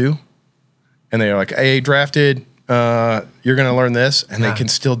World War II, and they're like, hey, drafted, you're going to learn this, and they can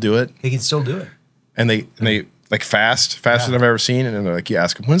still do it. They can still do it. And they faster than I've ever seen. And then they're you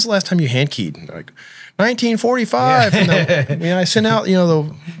ask them, when's the last time you hand keyed? And they're 1945. And I sent out,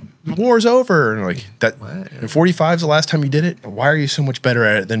 the war's over. And that. And 45 is the last time you did it. Why are you so much better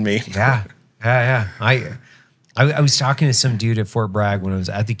at it than me? Yeah. I was talking to some dude at Fort Bragg when I was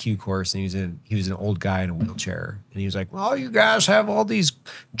at the Q course, and he was an old guy in a wheelchair, and he was like, well, you guys have all these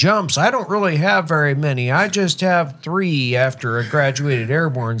jumps. I don't really have very many. I just have 3 after I graduated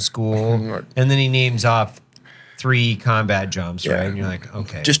airborne school. And then he names off 3 combat jumps, right? And you're like,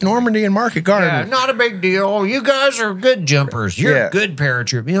 okay. Just Normandy and Market Garden. Yeah, not a big deal. You guys are good jumpers. You're good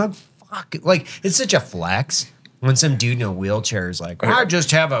paratrooper. You're fuck. It's such a flex when some dude in a wheelchair is I just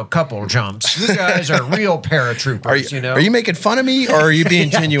have a couple jumps. You guys are real paratroopers, Are you making fun of me, or are you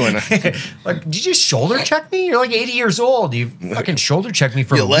being genuine? Did you just shoulder check me? You're 80 years old. You fucking shoulder check me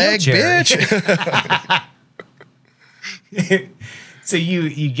from a wheelchair. Bitch. So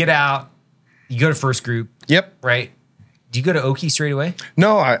you get out. You go to first group. Yep. Right. Do you go to Okie straight away?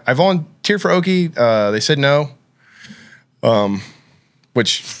 No, I volunteered for Okie. They said no.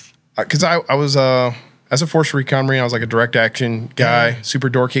 Because I was as a Force Recon Marine, I was a direct action guy, super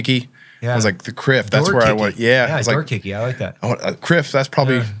door kicky. Yeah. I was the CRIF. That's door where kicky. I went. Yeah, it's door kicky. I like that. CRIF. That's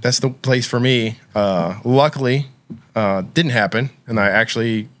probably that's the place for me. Luckily, didn't happen, and I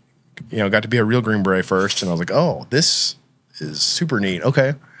actually, got to be a real Green Beret first, and I was like, oh, this is super neat.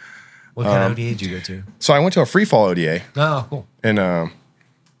 Okay. What kind of ODA did you go to? So I went to a free fall ODA. Oh, cool. And I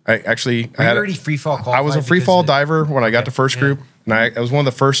already free fall qualified? I was a free fall diver when I got to first group, and I was one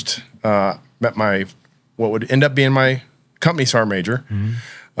of the first. Met what would end up being my company sergeant major,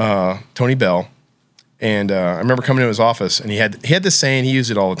 Tony Bell, and I remember coming to his office, and he had this saying. He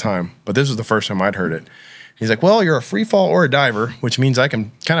used it all the time, but this was the first time I'd heard it. He's like, "Well, you're a free fall or a diver, which means I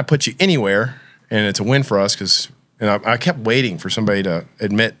can kind of put you anywhere, and it's a win for us because And I kept waiting for somebody to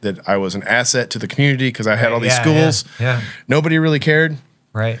admit that I was an asset to the community because I had all these schools. Yeah. Nobody really cared.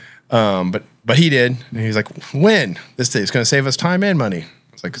 Right. But he did. And he was like, when? This day is going to save us time and money.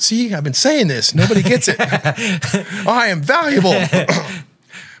 I was like, see, I've been saying this. Nobody gets it. I am valuable.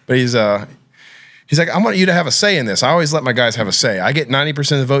 But he's like, I want you to have a say in this. I always let my guys have a say. I get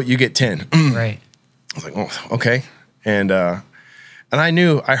 90% of the vote. You get 10. Right. I was like, oh, okay. And I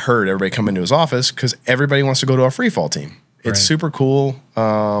heard everybody come into his office because everybody wants to go to a free fall team. It's super cool.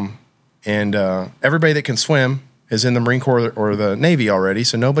 And everybody that can swim is in the Marine Corps or the Navy already.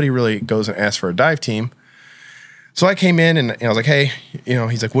 So nobody really goes and asks for a dive team. So I came in and I was like, hey,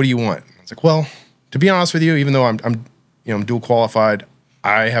 he's like, what do you want? I was like, well, to be honest with you, even though I'm dual qualified,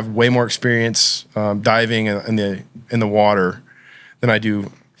 I have way more experience diving in the water than I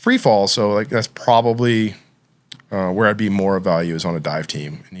do free fall. So like that's probably where I'd be more of value is on a dive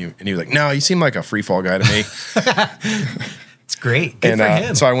team. And he was like, no, you seem like a free fall guy to me. It's great. Good for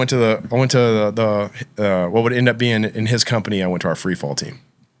him. So I went to the what would end up being in his company. I went to our free fall team.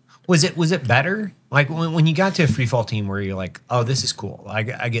 Was it better? Like when you got to a free fall team where you're like, oh, this is cool. I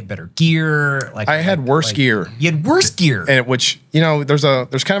get better gear. Like I had worse gear. You had worse gear. And which, there's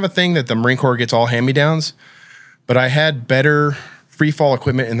kind of a thing that the Marine Corps gets all hand-me-downs, but I had better free fall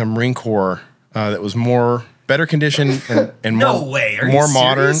equipment in the Marine Corps that was better condition and no way. Are more you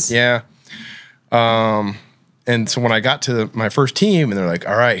modern. serious? Yeah. And so when I got to my first team and they're like,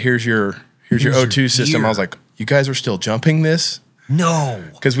 all right, here's your O2 system. gear. I was like, you guys are still jumping this? No.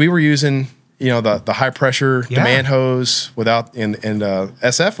 Because we were using, the high pressure demand hose without, and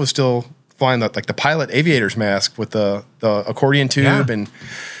SF was still flying the pilot aviator's mask with the accordion tube. And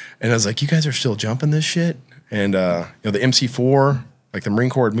I was like, you guys are still jumping this shit? And, the MC4, like the Marine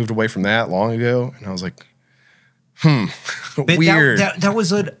Corps had moved away from that long ago. And I was like, But weird. That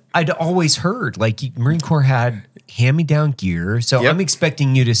was what I'd always heard. Like Marine Corps had hand-me-down gear. So I'm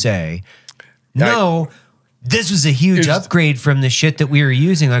expecting you to say, no, this was a huge upgrade from the shit that we were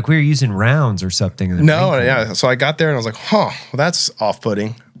using. Like we were using rounds or something. So I got there and I was like, well, that's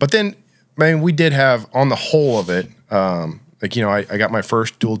off-putting. But then, we did have, on the whole of it, I got my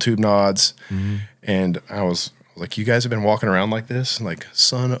first dual tube nods and I was like, you guys have been walking around like this? Like,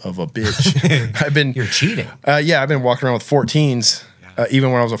 son of a bitch. You're cheating. I've been walking around with 14s,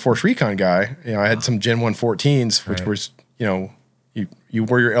 even when I was a Force Recon guy. I had some Gen 1 14s, which was, you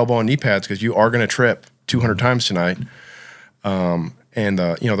wear your elbow and knee pads because you are going to trip 200 times tonight. And,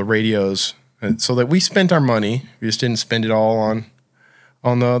 the radios. And so that we spent our money. We just didn't spend it all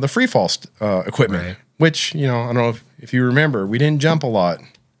on the free fall equipment, which, I don't know if you remember, we didn't jump a lot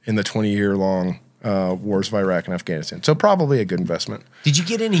in the 20-year-long wars of Iraq and Afghanistan. So probably a good investment. Did you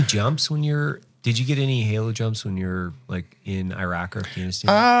get any jumps did you get any halo jumps when you're like in Iraq or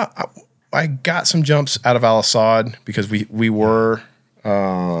Afghanistan? I got some jumps out of Al-Assad because we were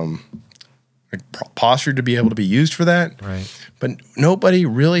postured to be able to be used for that. Right. But nobody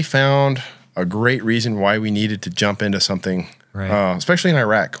really found a great reason why we needed to jump into something, especially in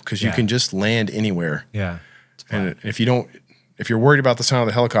Iraq, because you can just land anywhere. Yeah. And if you're worried about the sound of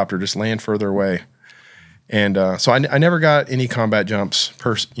the helicopter, just land further away. And so I never got any combat jumps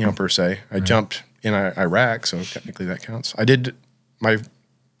per se. I jumped in Iraq, so technically that counts. I did my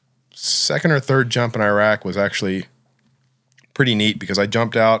second or third jump in Iraq was actually pretty neat because I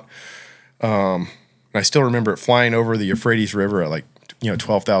jumped out. And I still remember it flying over the Euphrates River at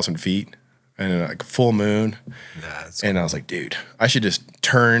 12,000 feet and like full moon. And I was like, dude, I should just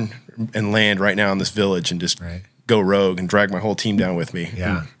turn and land right now in this village and just go rogue and drag my whole team down with me.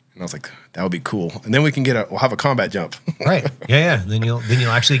 Yeah. And I was like, that would be cool. And then we can we'll have a combat jump. Right. Yeah. Then you'll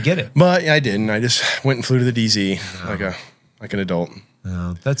actually get it. But I didn't. I just went and flew to the DZ like an adult.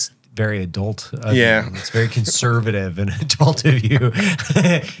 No, that's very adult. It's very conservative and adult of you.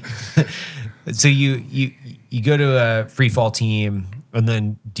 So you go to a free fall team, and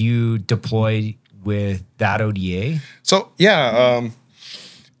then do you deploy with that ODA? So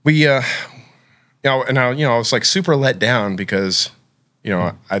we and I was like super let down because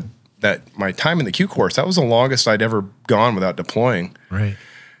my time in the Q course, that was the longest I'd ever gone without deploying. Right.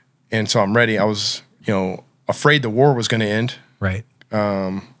 And so I'm ready. I was afraid the war was going to end. Right.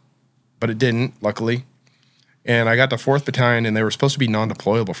 But it didn't, luckily. And I got to 4th Battalion, and they were supposed to be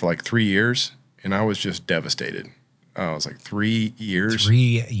non-deployable for like 3 years, and I was just devastated. I was like, 3 years?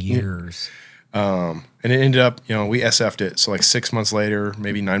 3 years. And it ended up, we SF'd it. So like 6 months later,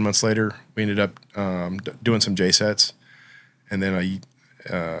 maybe 9 months later, we ended up doing some JSETs. And then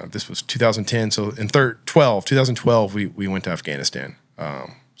this was 2010. So in 2012, we went to Afghanistan.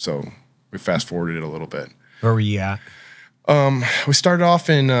 So we fast-forwarded it a little bit. Where were you at? We started off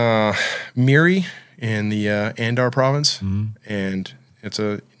in Miri in the Andar province, and it's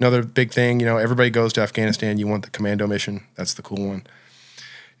another big thing. You know, everybody goes to Afghanistan. You want the commando mission. That's the cool one.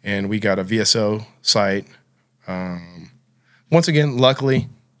 And we got a VSO site. Once again, luckily,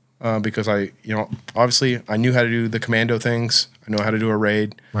 because obviously I knew how to do the commando things. I know how to do a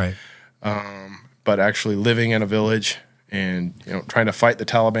raid. Right. But actually living in a village and, trying to fight the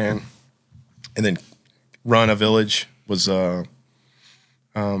Taliban and then run a village was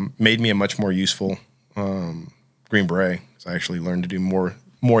made me a much more useful Green Beret. So I actually learned to do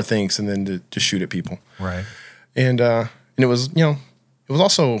more things and then to shoot at people. Right. And it was, it was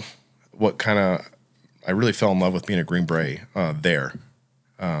also what kind of I really fell in love with being a Green Beret there.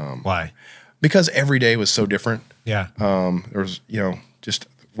 Why? Because every day was so different. Yeah. There was, just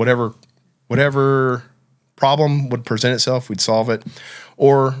whatever problem would present itself, we'd solve it,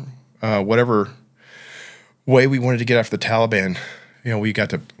 or whatever way we wanted to get after the Taliban. We got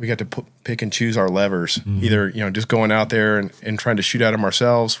to pick and choose our levers. Either just going out there and trying to shoot at them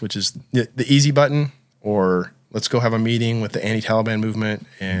ourselves, which is the easy button, or let's go have a meeting with the anti-Taliban movement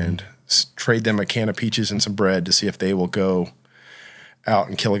and trade them a can of peaches and some bread to see if they will go out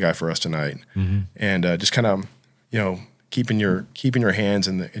and kill a guy for us tonight. And just kind of keeping your hands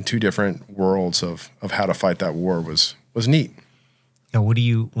in two different worlds of how to fight that war was neat. Now, when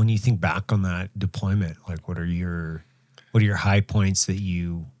you think back on that deployment, like what are your high points that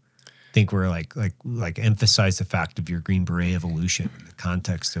you think were like emphasize the fact of your Green Beret evolution in the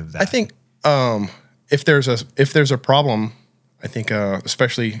context of that? I think if there's a problem, I think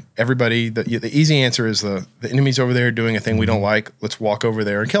especially everybody, the easy answer is the enemy's over there doing a thing we don't like. Let's walk over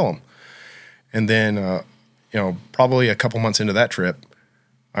there and kill them. And then probably a couple months into that trip,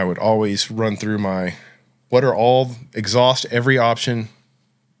 I would always run through exhaust every option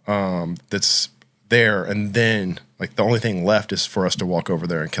that's there, and then like the only thing left is for us to walk over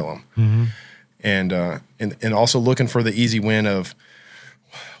there and kill them. And also looking for the easy win of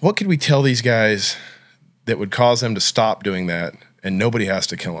what could we tell these guys that would cause them to stop doing that and nobody has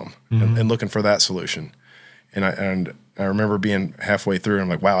to kill them, and looking for that solution. And I remember being halfway through and I'm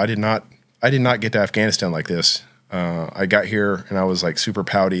like, wow, I did not get to Afghanistan like this. I got here and I was like super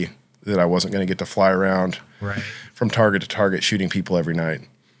pouty that I wasn't going to get to fly around from target to target shooting people every night.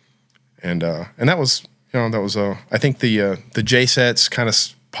 And that was, I think the J sets kind of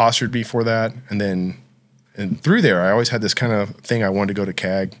postured me for that. And through there, I always had this kind of thing. I wanted to go to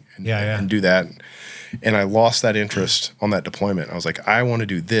CAG and do that. And I lost that interest on that deployment. I was like, I want to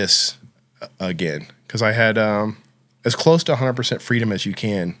do this again. Cause I had, as close to 100% freedom as you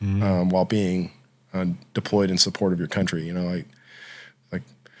can, while being deployed in support of your country. Like,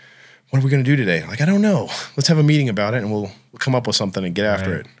 what are we going to do today? Like, I don't know. Let's have a meeting about it, and we'll come up with something and get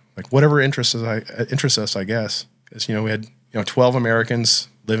after it. Like whatever interests us, I guess. Because we had 12 Americans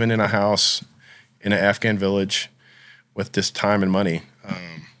living in a house in an Afghan village with just time and money.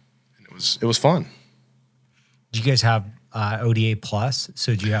 And it was fun. Did you guys have ODA plus?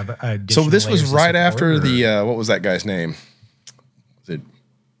 So do you have so this was right after the what was that guy's name?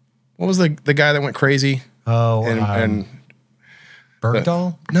 What was the guy that went crazy? And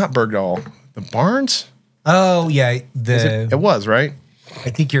Bergdahl? Not Bergdahl. The Barnes? Oh yeah, it was right. I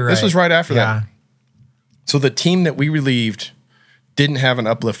think you're right. This was right after that. So the team that we relieved didn't have an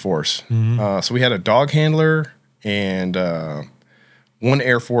uplift force. So we had a dog handler and one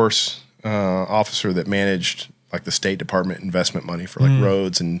Air Force officer that managed like the State Department investment money for like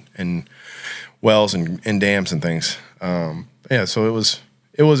roads and wells and dams and things. So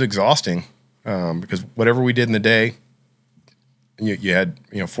it was exhausting because whatever we did in the day, you had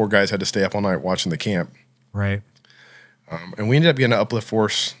 4 guys had to stay up all night watching the camp. Right. And we ended up getting an uplift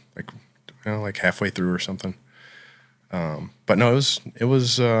force like halfway through or something. But no, it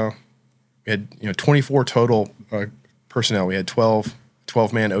was we had 24 total personnel. We had 12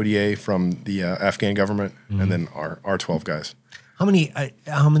 man ODA from the Afghan government, and then our 12 guys. How many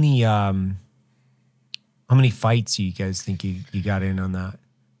fights do you guys think you got in on that?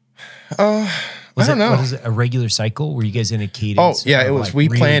 I don't know. Was it a regular cycle? Were you guys in a cadence? Oh yeah, it was. Like we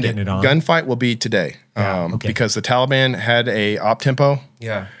really planned it. Gunfight will be today, okay. because the Taliban had a op tempo.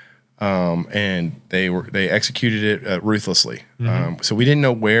 Yeah. And they executed it ruthlessly. So we didn't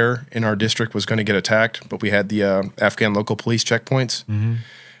know where in our district was going to get attacked, but we had the Afghan local police checkpoints,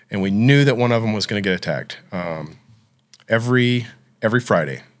 and we knew that one of them was going to get attacked every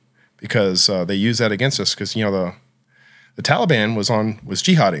Friday, because they used that against us. Because the Taliban was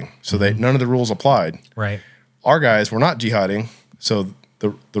jihading, so none of the rules applied. Right. Our guys were not jihading, so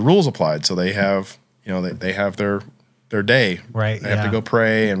the rules applied. So they have they have their day. Right. They have to go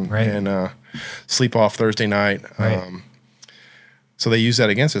pray and sleep off Thursday night. Right. So they use that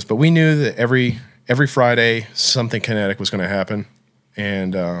against us. But we knew that every every Friday something kinetic was going to happen,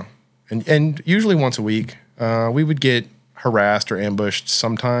 and usually once a week we would get harassed or ambushed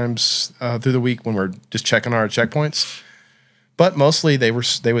sometimes through the week when we're just checking our checkpoints. But mostly they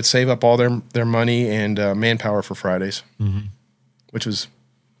would save up all their money and manpower for Fridays, which was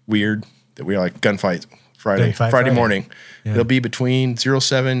weird that we were like Friday morning. Yeah. It'll be between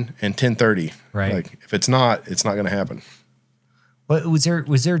 07 and 10:30. Right. Like if it's not going to happen. But was there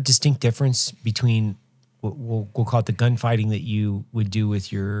a distinct difference between we'll call it the gunfighting that you would do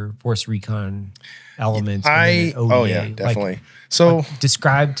with your force recon elements? And ODA? Oh yeah, definitely. So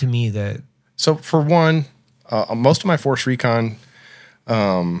describe to me that. So for one, most of my force recon,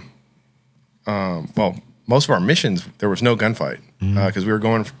 most of our missions there was no gunfight because we were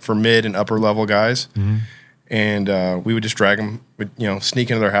going for mid and upper level guys, and we would just drag them, sneak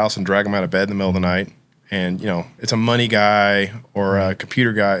into their house and drag them out of bed in the middle of the night. And it's a money guy or a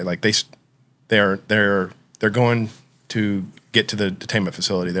computer guy. Like they're going to get to the detainment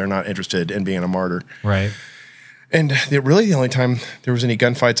facility. They're not interested in being a martyr. Right. And really the only time there was any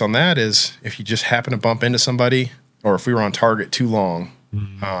gunfights on that is if you just happen to bump into somebody, or if we were on target too long,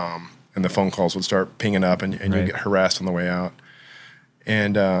 and the phone calls would start pinging up, and you get harassed on the way out.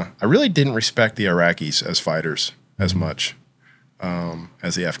 And I really didn't respect the Iraqis as fighters as much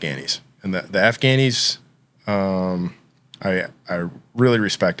as the Afghanis. And the Afghanis, I really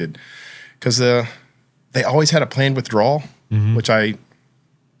respected because they always had a planned withdrawal, which I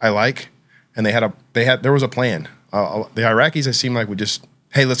like, and there was a plan. The Iraqis, it seemed like would just,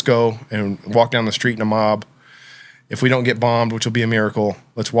 hey, let's go and walk down the street in a mob. If we don't get bombed, which will be a miracle,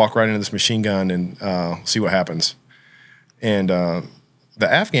 let's walk right into this machine gun and see what happens. And the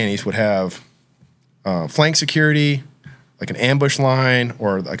Afghanis would have flank security, like an ambush line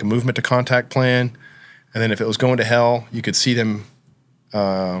or like a movement to contact plan. And then if it was going to hell, you could see them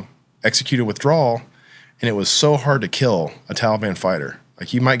execute a withdrawal. And it was so hard to kill a Taliban fighter.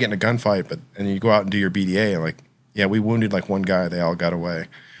 Like you might get in a gunfight, and you go out and do your BDA and like, yeah, we wounded like one guy, they all got away.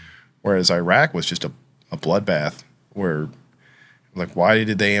 Whereas Iraq was just a bloodbath where like, why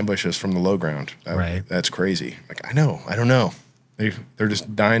did they ambush us from the low ground? That's crazy. Like, I don't know. They're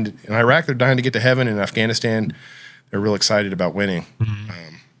just dying in Iraq, they're dying to get to heaven. In Afghanistan, they're real excited about winning.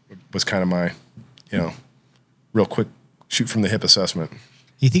 Was kind of my, real quick shoot from the hip assessment.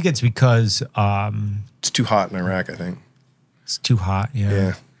 You think it's because it's too hot in Iraq? I think it's too hot.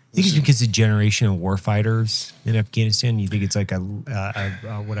 Yeah. I think it's because the generation of warfighters in Afghanistan. You think it's like a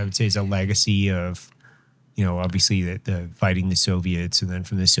what I would say is a legacy of, obviously the fighting the Soviets, and then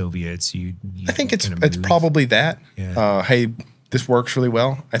from the Soviets, you I think it's probably that. Yeah. Hey, this works really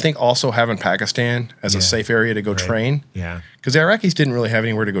well. I think also having Pakistan as a safe area to go train. Yeah. Because the Iraqis didn't really have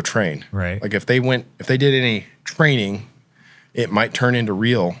anywhere to go train. Right. Like if they did any training, it might turn into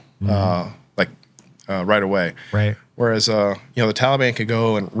real, right away. Right. Whereas, the Taliban could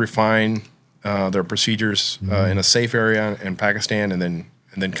go and refine their procedures in a safe area in Pakistan, and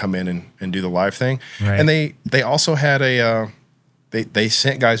then come in and do the live thing. Right. And they also had they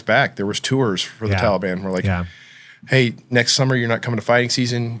sent guys back. There was tours for the Taliban. We're like, hey, next summer you're not coming to fighting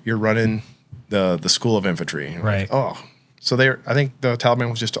season. You're running the School of Infantry. Right. Like, so I think the Taliban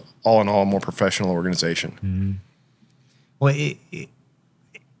was just all in all a more professional organization. Well,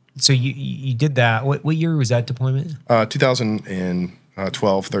 so you did that. What year was that deployment?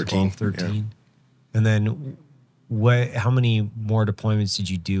 2012, 13. 13. Yeah. And then how many more deployments did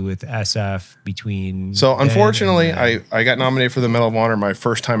you do with SF between? So unfortunately, I got nominated for the Medal of Honor my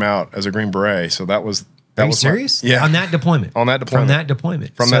first time out as a Green Beret. So that was Are you serious? Yeah. On that deployment. On that deployment. From that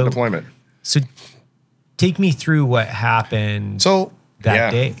deployment. That deployment. So take me through what happened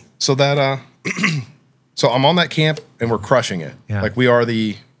that day. So that so I'm on that camp and we're crushing it. Yeah. Like we're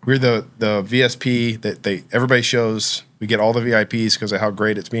the VSP that everybody shows. We get all the VIPs because of how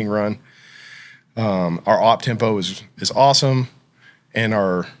great it's being run. Our op tempo is awesome, and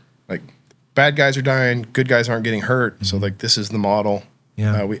our like bad guys are dying, good guys aren't getting hurt. So like this is the model.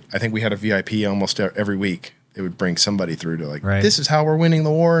 Yeah. I think we had a VIP almost every week. They would bring somebody through to like, right. This is how we're winning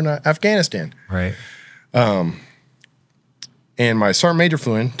the war in Afghanistan. Right. And my sergeant major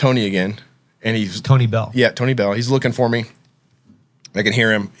flew in, Tony again, and he's Tony Bell. Yeah, Tony Bell. He's looking for me. I can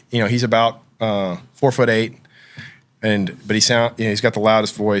hear him. He's about 4'8", but he's got the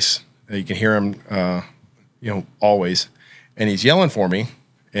loudest voice. You can hear him, always, and he's yelling for me.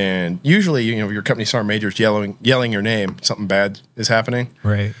 And usually, your company sergeant major is yelling your name. Something bad is happening.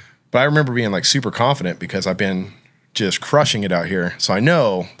 Right. But I remember being like super confident because I've been just crushing it out here. So I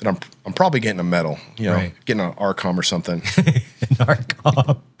know that I'm probably getting a medal. Right. Getting an ARCOM or something. An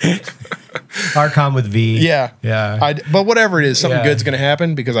ARCOM. Archon with V. Yeah. Yeah. But whatever it is, something good's going to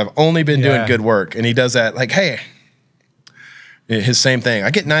happen because I've only been doing good work. And he does that like, hey, his same thing.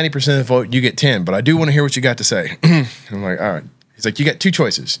 I get 90% of the vote, you get 10, but I do want to hear what you got to say. I'm like, all right. He's like, you got two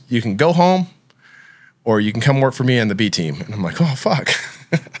choices. You can go home or you can come work for me on the B team. And I'm like, oh, fuck.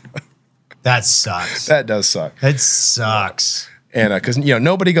 That sucks. That does suck. That sucks. And because,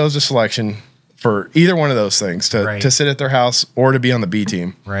 nobody goes to selection for either one of those things to sit at their house or to be on the B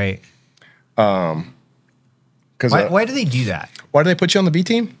team. Right. Because why do they do that? Why do they put you on the B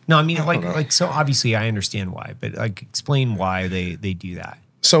team? No, I mean, so obviously I understand why, but like explain why they do that.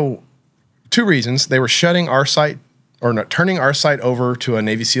 So 2 reasons. They were shutting our site or not turning our site over to a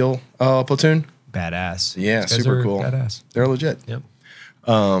Navy SEAL platoon. Badass. Yeah, super cool. Badass. They're legit. Yep.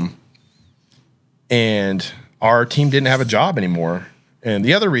 And our team didn't have a job anymore. And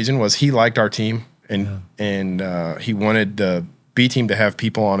the other reason was he liked our team and he wanted the B team to have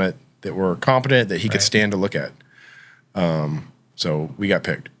people on it that were competent that he could stand to look at. So we got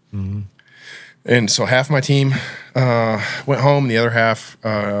picked. Mm-hmm. And so half my team went home, and the other half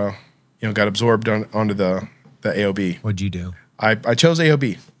got absorbed onto the AOB. What'd you do? I chose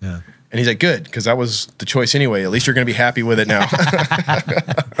AOB. Yeah. And he's like, good, because that was the choice anyway. At least you're going to be happy with it now.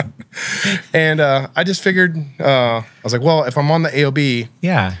 And I just figured, I was like, well, if I'm on the AOB,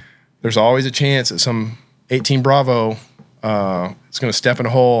 there's always a chance that some 18 Bravo is going to step in a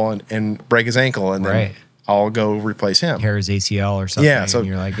hole and break his ankle, and then I'll go replace him. Tear his ACL or something. Yeah, so and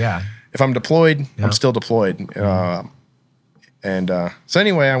you're like, if I'm deployed, I'm still deployed. So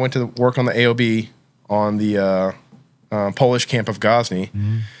anyway, I went to work on the AOB on the Polish camp of Ghazni.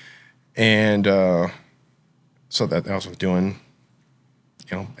 Mm-hmm. And so that I was doing,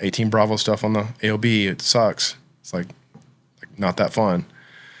 18 Bravo stuff on the AOB. It sucks. It's like not that fun.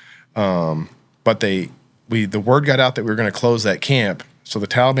 But the word got out that we were going to close that camp. So the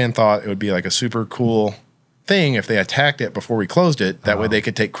Taliban thought it would be like a super cool thing if they attacked it before we closed it. That way they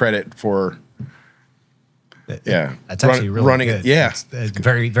could take credit for. That's actually really running good. it. Yeah, it's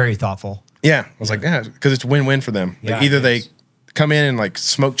very, very thoughtful. Yeah, I was like, because it's win-win for them. Like either they come in and like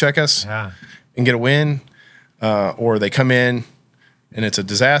smoke check us and get a win, or they come in and it's a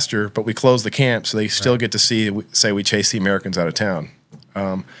disaster, but we close the camp, so they still get to say we chase the Americans out of town.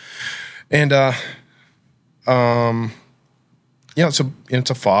 So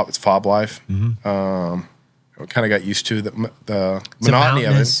it's fob life. Mm-hmm. I kind of got used to the monotony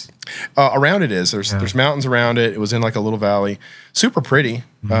of it. Around it is there's mountains around it. It was in like a little valley, super pretty.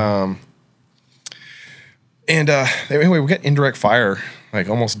 Mm-hmm. Anyway, we get indirect fire like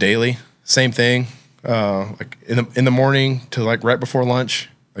almost daily. Same thing. Like in the morning to like right before lunch.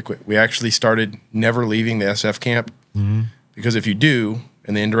 Like we actually started never leaving the SF camp because if you do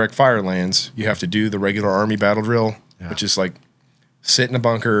and the indirect fire lands, you have to do the regular Army battle drill, which is like sit in a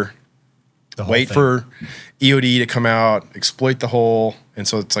bunker, wait for EOD to come out, exploit the hole, and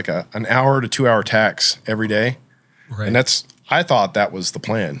so it's like an hour to 2 hour tax every day. Right. And I thought that was the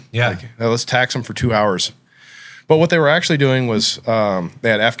plan. Yeah, like, let's tax them for 2 hours. But what they were actually doing was they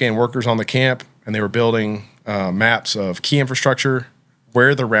had Afghan workers on the camp, and they were building maps of key infrastructure,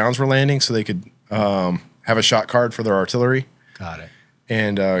 where the rounds were landing, so they could have a shot card for their artillery. Got it.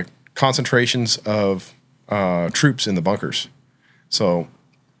 And concentrations of troops in the bunkers. So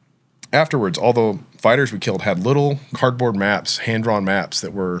afterwards, all the fighters we killed had little cardboard maps, hand-drawn maps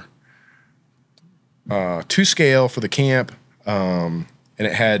that were to scale for the camp, and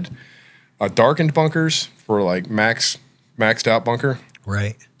it had darkened bunkers for like maxed out bunker,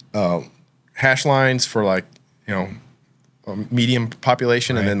 right? Hash lines for like medium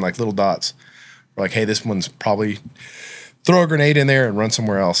population, and then like little dots. Like, hey, this one's probably throw a grenade in there and run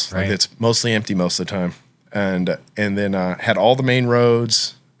somewhere else. Right. Like it's mostly empty most of the time, and then had all the main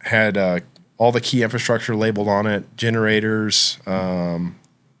roads, had all the key infrastructure labeled on it, generators,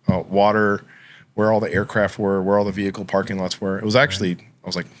 water, where all the aircraft were, where all the vehicle parking lots were. It was actually, I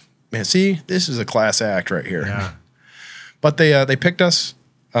was like, man, see, this is a class act right here. Yeah. But they picked us,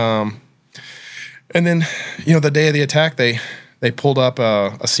 and then the day of the attack, they pulled up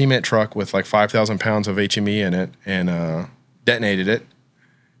a cement truck with like 5,000 pounds of HME in it and detonated it,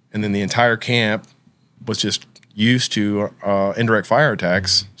 and then the entire camp was just used to indirect fire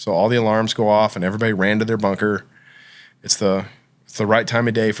attacks. So all the alarms go off, and everybody ran to their bunker. It's the right time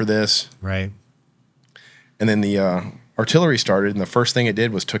of day for this, right? And then the artillery started, and the first thing it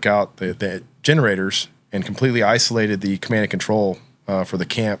did was took out the generators and completely isolated the command and control for the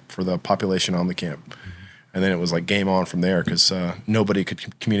camp, for the population on the camp. Mm-hmm. And then it was like game on from there because nobody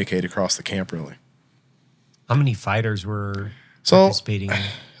could communicate across the camp really. How many fighters were participating?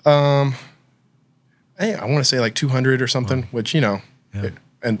 I want to say like 200 or something, which and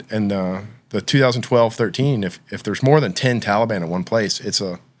the 2012-13, if there's more than 10 Taliban in one place, it's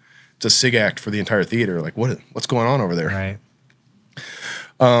a SIG act for the entire theater. Like what's going on over there? Right.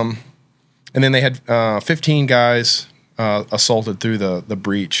 And then they had 15 guys assaulted through the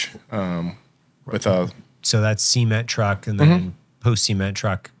breach with a. So that's cement truck, and then post cement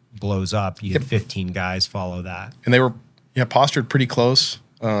truck blows up. You had 15 guys follow that, and they were postured pretty close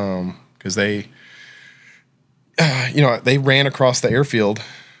because they, they ran across the airfield,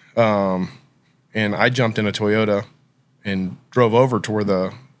 and I jumped in a Toyota and drove over to where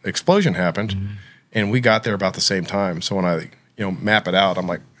the explosion happened, and we got there about the same time. So when I map it out, I'm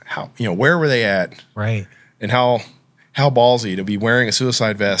like, how where were they at? Right. And how ballsy to be wearing a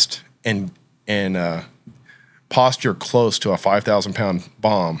suicide vest and posture close to a 5,000-pound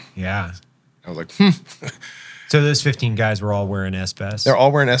bomb. Yeah. I was like, So those 15 guys were all wearing S-vests? They're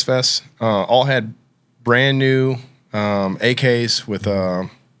all wearing S-vests. All had brand new AKs with the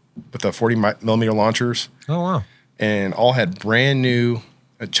 40 millimeter launchers. Oh, wow. And all had brand new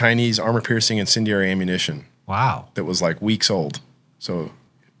Chinese armor-piercing incendiary ammunition. Wow. That was like weeks old. So,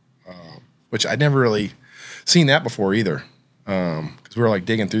 which I'd never really seen that before either. Because we were like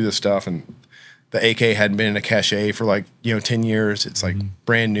digging through this stuff, and the AK hadn't been in a cache for like 10 years. It's like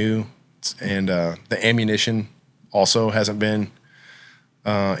brand new, and the ammunition also hasn't been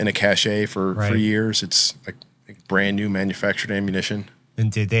in a cache for years. It's like brand new manufactured ammunition.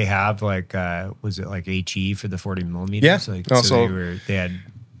 And did they have was it like HE for the 40 millimeters? Yeah. They had.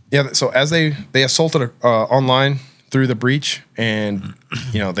 Yeah. So as they assaulted online through the breach, and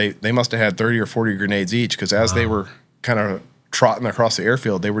they must have had 30 or 40 grenades each, because as they were kind of trotting across the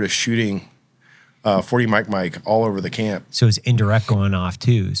airfield, they were just shooting 40 Mike all over the camp. So it's indirect going off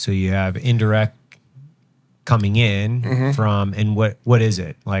too. So you have indirect coming in from, and what is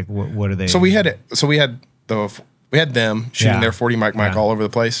it like? What are they? So we had them shooting their 40 Mike all over the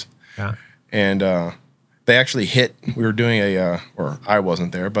place. Yeah. And they actually hit. We were doing or I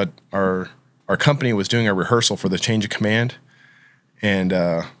wasn't there, but our company was doing a rehearsal for the change of command, and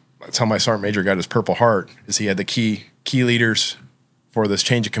that's how my sergeant major got his Purple Heart. Is he had the key leaders for this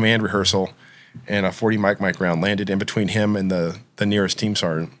change of command rehearsal, and a 40 Mike round landed in between him and the nearest team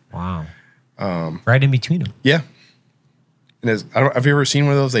sergeant. Wow. Right in between them. Yeah. And have you ever seen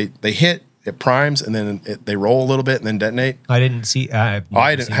one of those? They hit, it primes, and then they roll a little bit and then detonate. I didn't see. I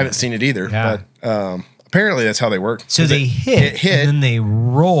haven't seen it either. Yeah. But apparently that's how they work. So they hit, and then they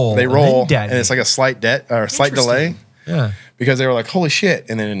roll. They roll, and it's like a slight delay. Yeah. Because they were like, holy shit.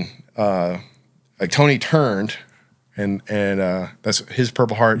 And then like Tony turned, and that's his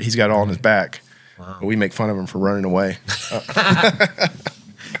Purple Heart. He's got it all on his back. Wow. But we make fun of him for running away.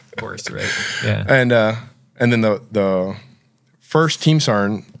 Of course, right? Yeah. And then the first team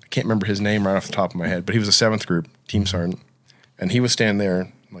sergeant, I can't remember his name right off the top of my head, but he was a 7th group team sergeant, and he was standing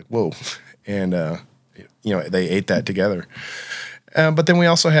there like, whoa, and they ate that together. But then we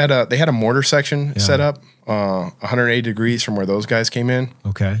also had they had a mortar section set up 180 degrees from where those guys came in.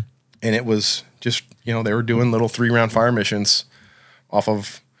 Okay. And it was just they were doing little 3-round fire missions off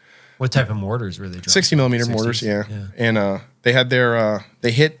of. What type of mortars were they dropping? 60 millimeter 60s? mortars, yeah. And they had their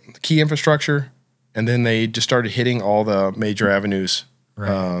they hit key infrastructure, and then they just started hitting all the major avenues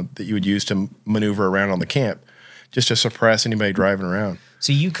that you would use to maneuver around on the camp, just to suppress anybody driving around.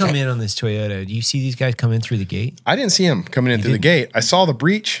 So you come in on this Toyota. Do you see these guys come in through the gate? I didn't see them coming in through the gate. I saw the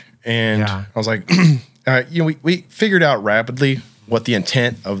breach, and I was like, we figured out rapidly what the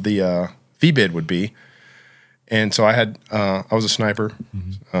intent of the VBID would be. And so I was a sniper,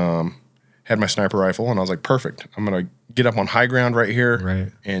 had my sniper rifle, and I was like, perfect. I'm going to get up on high ground right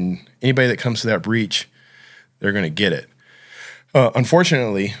here, and anybody that comes to that breach, they're going to get it.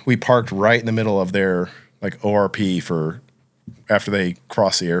 Unfortunately, we parked right in the middle of their ORP after they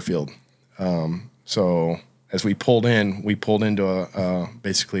crossed the airfield. So as we pulled into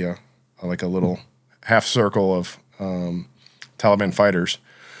basically a little half circle of Taliban fighters,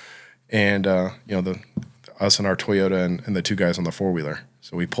 and us and our Toyota and the 2 guys on the 4-wheeler.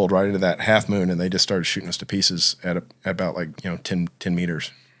 So we pulled right into that half moon, and they just started shooting us to pieces at about 10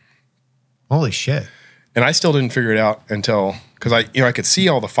 meters. Holy shit. And I still didn't figure it out until, because I could see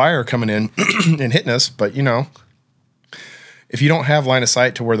all the fire coming in and hitting us, but if you don't have line of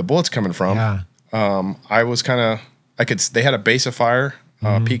sight to where the bullet's coming from, I was they had a base of fire,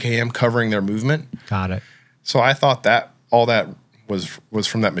 PKM covering their movement. Got it. So I thought that all that was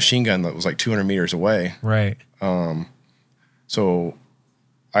from that machine gun that was 200 meters away. Right. So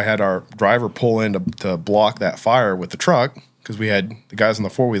I had our driver pull in to block that fire with the truck, because we had the guys on the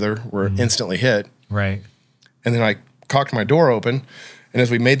 4-wheeler were instantly hit. Right. And then I cocked my door open, And as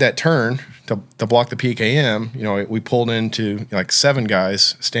we made that turn to block the PKM, you know, we pulled into like 7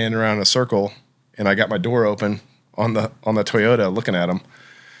 guys standing around in a circle, and I got my door open on the Toyota looking at them.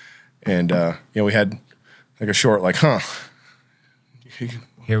 And, you know, we had like a short, like,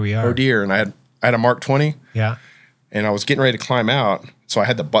 here we are. Oh dear. And I had a Mark 20. Yeah. And I was getting ready to climb out. So I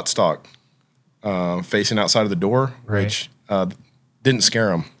had the buttstock facing outside of the door, which didn't scare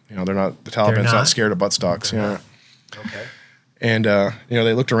them. You know, the Taliban's not scared of buttstocks. Yeah. Okay. And, you know,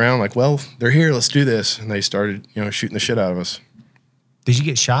 they looked around like, well, they're here, let's do this. And they started, you know, shooting the shit out of us. Did you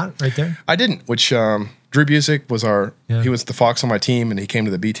get shot right there? I didn't, which Drew Busick was he was the Fox on my team, and he came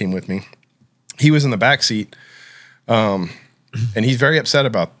to the B team with me. He was in the back seat, and he's very upset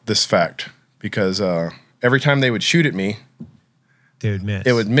about this fact because every time they would shoot at me,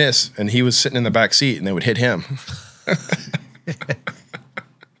 it would miss, and he was sitting in the back seat, and they would hit him.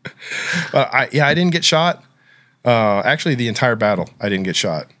 I didn't get shot. Actually, the entire battle, I didn't get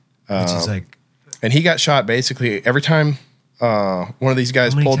shot. Which is like, and he got shot basically every time one of these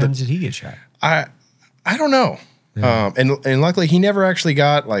guys pulled. How many times did he get shot? I don't know. Yeah. And luckily, he never actually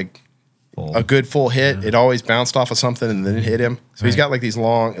got like a good full hit. Yeah. It always bounced off of something and then it hit him. So he's got like these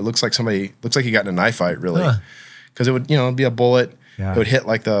long. It looks like he got in a knife fight, really, because it would be a bullet. Yeah. It would hit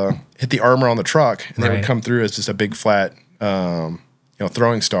the armor on the truck, and they would come through as just a big flat,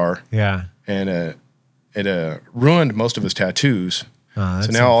 throwing star. Yeah, and it ruined most of his tattoos. So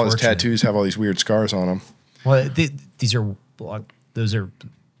now all his tattoos have all these weird scars on them. Well, those are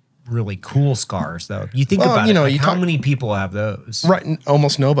really cool scars, though. You think about it. Like how many people have those? Right,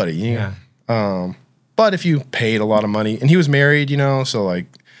 almost nobody. Yeah. But if you paid a lot of money, and he was married, so like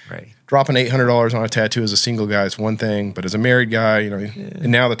dropping $800 on a tattoo as a single guy is one thing, but as a married guy, and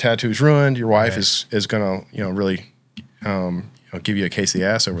now the tattoo's ruined. Your wife is gonna really give you a case of the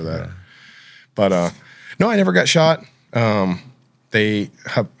ass over that. Yeah. But no, I never got shot. They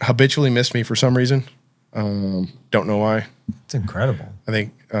habitually missed me for some reason. Don't know why. It's incredible. I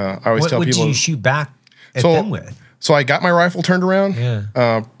think I always tell people. What did you shoot back at them with? So I got my rifle turned around,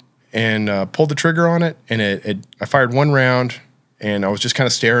 and pulled the trigger on it, and I fired one round, and I was just kind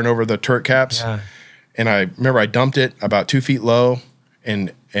of staring over the turret caps, and I remember I dumped it about 2 feet low,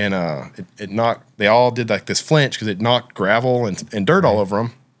 and it knocked. They all did like this flinch because it knocked gravel and dirt all over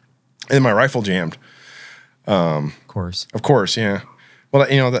them, and then my rifle jammed. Of course, yeah. Well,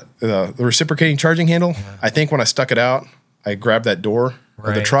 the reciprocating charging handle. Yeah. I think when I stuck it out, I grabbed that door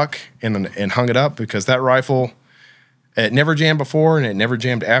of the truck and hung it up because that rifle, it never jammed before and it never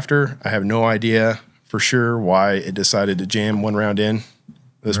jammed after. I have no idea for sure why it decided to jam one round in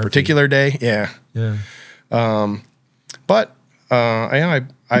this particular day. Yeah. Yeah. But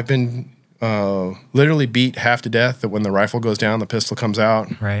I've been literally beat half to death that when the rifle goes down, the pistol comes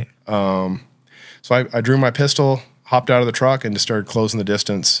out. Right. So I drew my pistol, hopped out of the truck, and just started closing the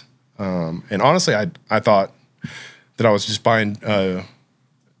distance. And honestly, I thought that I was just buying the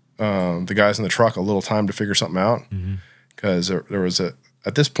guys in the truck a little time to figure something out because there was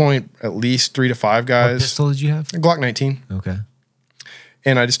at this point at least 3 to 5 guys. What pistol did you have? A Glock 19. Okay.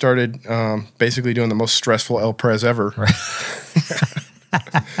 And I just started basically doing the most stressful El Prez ever. Right.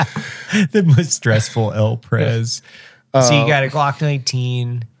 The most stressful El Prez. So you got a Glock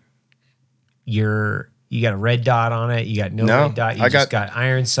 19. You got a red dot on it. You got no red dot. You just got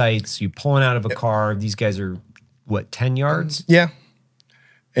iron sights. You pulling out of a car. These guys are, 10 yards? Yeah.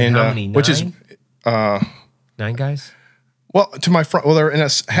 And how many? 9? Which is 9 guys? Well, to my front. Well, they're in a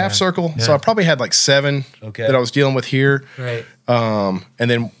half circle, so I probably had like 7 that I was dealing with here. Right. And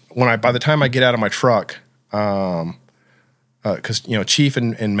then by the time I get out of my truck, because Chief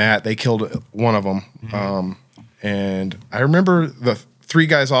and Matt, they killed one of them, and I remember the 3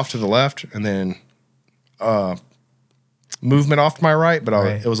 guys off to the left, and then movement off to my right, but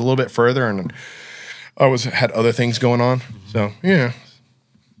it was a little bit further, and I had other things going on. So yeah,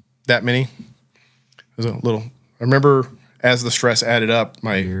 that many. It was a little. I remember as the stress added up,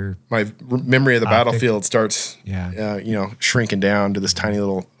 my memory of the battlefield starts, shrinking down to this tiny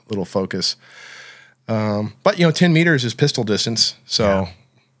little focus. But 10 meters is pistol distance, so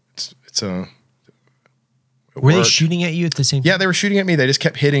it's a. Were they shooting at you at the same time? Yeah, they were shooting at me. They just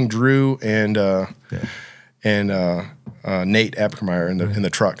kept hitting Drew and Nate Apkermeyer in the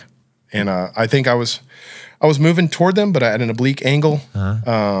truck. And I think I was moving toward them, but at an oblique angle.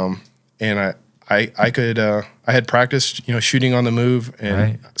 And I could I had practiced shooting on the move,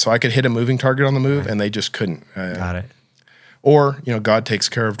 and so I could hit a moving target on the move, and they just couldn't. Got it. Or God takes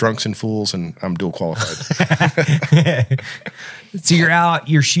care of drunks and fools, and I'm dual qualified. So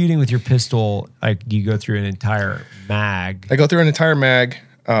you're shooting with your pistol. Like you go through an entire mag. I go through an entire mag.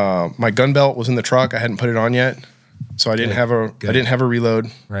 My gun belt was in the truck. I hadn't put it on yet. So I didn't have a reload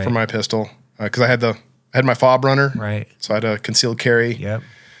Right. for my pistol because I had my fob runner. Right. So I had a concealed carry. Yep.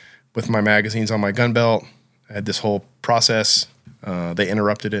 With my magazines on my gun belt. I had this whole process. They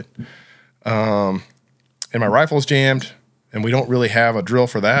interrupted it. And my rifle's jammed, and we don't really have a drill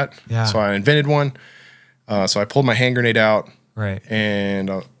for that. Yeah. So I invented one. So I pulled my hand grenade out. Right.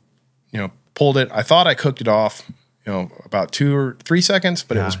 And, pulled it. I thought I cooked it off, about 2 or 3 seconds,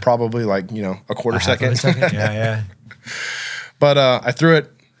 but it was probably like, a quarter second. Yeah. But I threw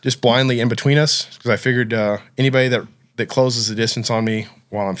it just blindly in between us because I figured anybody that closes the distance on me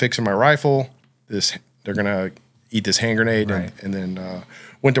while I'm fixing my rifle, they're gonna eat this hand grenade, Right. and then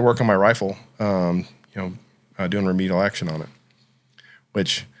went to work on my rifle, doing remedial action on it.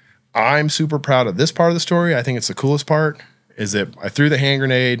 Which I'm super proud of this part of the story. I think it's the coolest part is that I threw the hand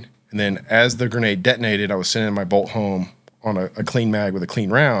grenade, and then as the grenade detonated, I was sending my bolt home on a clean mag with a clean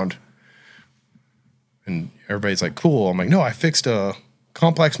round, and everybody's like, "Cool." I'm like, "No, I fixed a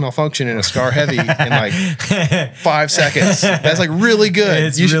complex malfunction in a Scar Heavy in like 5 seconds. That's like really good.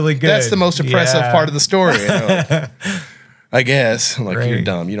 It's really good. That's the most impressive part of the story. I guess. I'm like, Right. You're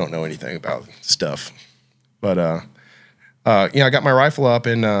dumb. You don't know anything about stuff. But I got my rifle up,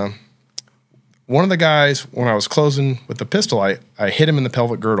 and one of the guys, when I was closing with the pistol, I hit him in the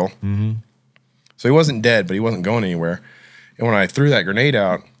pelvic girdle. Mm-hmm. So he wasn't dead, but he wasn't going anywhere. And when I threw that grenade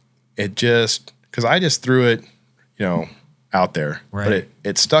out, because I just threw it, out there, Right. but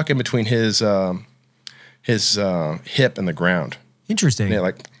it stuck in between his hip and the ground. Interesting. And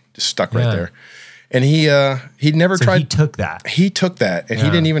it just stuck right there. And he'd never So tried. he took that. He took that, and he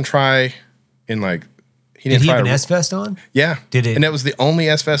didn't even try. He Did didn't he try have an S-vest on? Yeah. Did it? And that was the only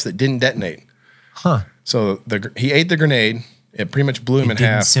S-vest that didn't detonate. Huh. So he ate the grenade. It pretty much blew him in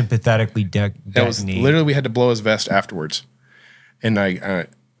Didn't half. sympathetically That was detonate. literally, we had to blow his vest afterwards. And and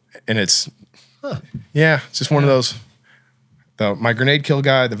it's it's just one of those. My grenade kill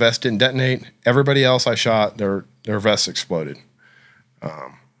guy, the vest didn't detonate. Everybody else I shot, their vests exploded.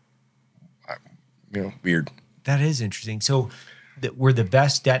 Weird. That is interesting. So were the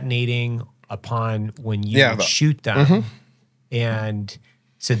vests detonating upon when you Yeah, would shoot them? And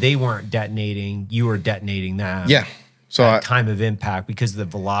so they weren't detonating. You were detonating them. Yeah. So At time of impact because of the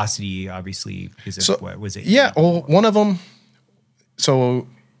velocity, obviously, because of what was it? Yeah. Well, one of them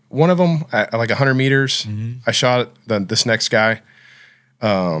at like 100 meters, I shot this next guy,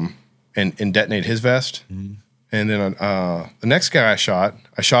 and detonated his vest. And then the next guy I shot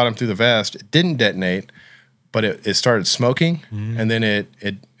him through the vest. It didn't detonate, but it started smoking, and then it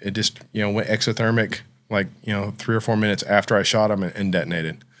just went exothermic 3 or 4 minutes after I shot him and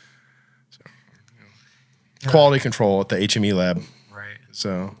detonated. So quality control at the HME lab. Right.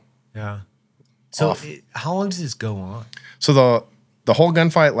 So Yeah. So Off. how long does this go on? So the whole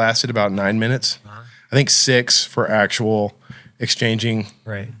gunfight lasted about 9 minutes. I think 6 for actual exchanging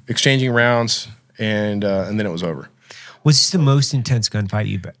rounds, and then it was over. Was this the most intense gunfight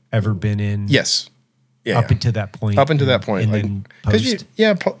you've ever been in? Yes. Yeah. Up until that point. Up until that point. And Like, then 'cause post.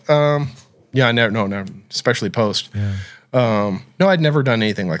 I never, especially post. Yeah. No, I'd never done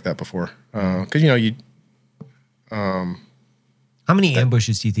anything like that before. Because How many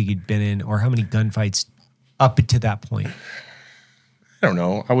ambushes do you think you'd been in, or how many gunfights up to that point? I don't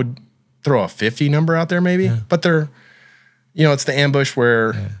know. I would throw a 50 number out there maybe, but it's the ambush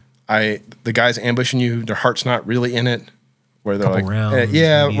where the guy's ambushing you. Their heart's not really in it. Where they're Couple like, rounds,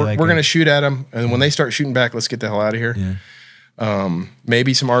 we're maybe going to shoot at them. And when they start shooting back, let's get the hell out of here. Yeah.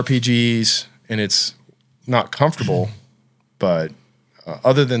 Maybe some RPGs, and it's not comfortable, but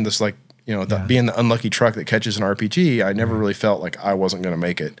other than this, being the unlucky truck that catches an RPG, I never really felt like I wasn't going to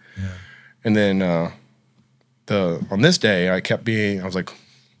make it. Yeah. And then on this day, I was like,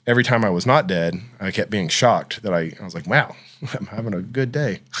 every time I was not dead, I kept being shocked that I was like, wow, I'm having a good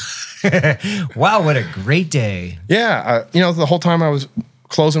day. Wow, what a great day. Yeah. The whole time I was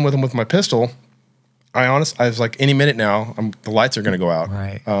closing with him with my pistol, I was like, any minute now, the lights are going to go out.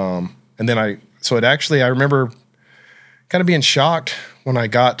 Right. And then I remember kind of being shocked when I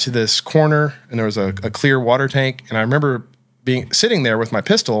got to this corner and there was a clear water tank. And I remember sitting there with my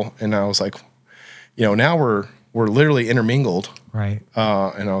pistol, and I was like, now we're literally intermingled. Right.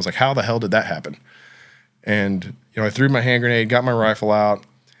 And I was like, how the hell did that happen? And, I threw my hand grenade, got my rifle out.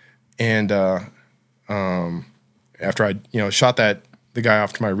 And after I, shot the guy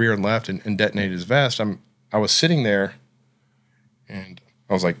off to my rear and left and detonated his vest, I was sitting there, and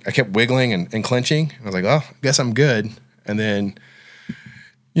I was like, I kept wiggling and clenching. I was like, oh, I guess I'm good. And then,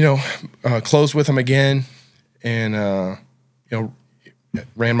 closed with him again, and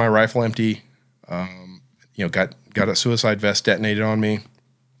ran my rifle empty. Got a suicide vest detonated on me.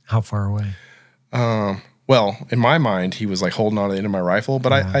 How far away? Well, in my mind, he was like holding on to the end of my rifle,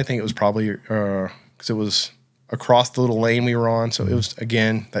 but I think it was probably because it was across the little lane we were on. So it was,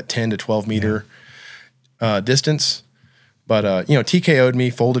 again, that 10 to 12 meter distance. But, TKO'd me,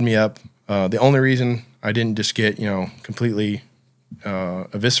 folded me up. The only reason I didn't just get, completely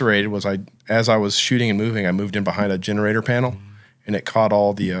eviscerated was as I was shooting and moving, I moved in behind a generator panel, and it caught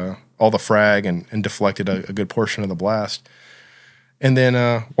all the frag and deflected a good portion of the blast. And then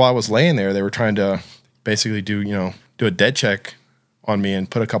while I was laying there, they were trying to basically do a dead check on me and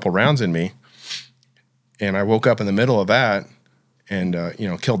put a couple rounds in me. And I woke up in the middle of that and,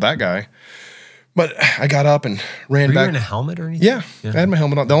 killed that guy. But I got up and ran back. Were you in a helmet or anything? Yeah, I had my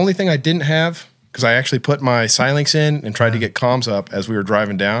helmet on. The only thing I didn't have, because I actually put my Silinx in and tried to get comms up as we were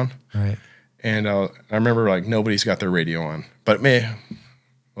driving down. Right. And I remember like nobody's got their radio on. But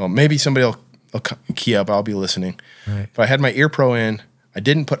maybe somebody will key up. I'll be listening. Right. But I had my ear pro in. I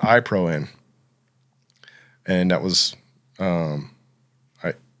didn't put eye pro in. And that was, I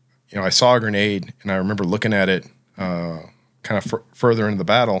saw a grenade, and I remember looking at it kind of further into the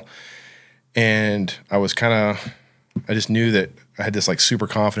battle, and I just knew that I had this like super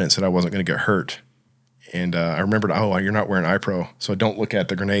confidence that I wasn't going to get hurt. And I remembered, you're not wearing eye pro, so don't look at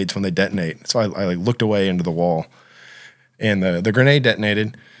the grenades when they detonate. So I like looked away into the wall, and the grenade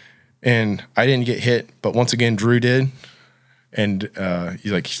detonated, and I didn't get hit, but once again Drew did, and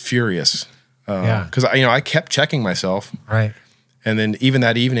he's like furious. Because I kept checking myself, right, and then even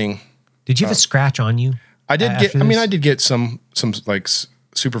that evening, did you have a scratch on you? I did get. I mean, I did get some like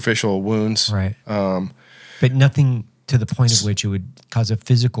superficial wounds, right, but nothing to the point of which it would cause a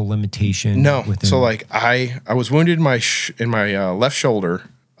physical limitation. No, so like I was wounded in my left shoulder,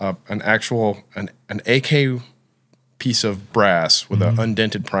 an AK piece of brass with an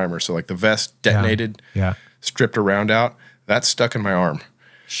undented primer. So like the vest detonated, stripped a round out. That stuck in my arm.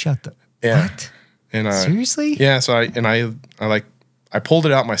 Shut the. Yeah. What? And seriously? Yeah. So I pulled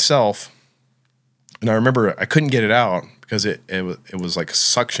it out myself, and I remember I couldn't get it out because it was like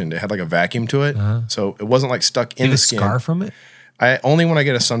suctioned. It had like a vacuum to it, so it wasn't like stuck in the skin. Scar from it? Only when I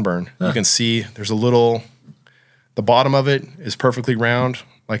get a sunburn, you can see there's the bottom of it is perfectly round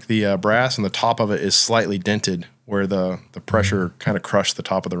like the brass, and the top of it is slightly dented where the pressure kind of crushed the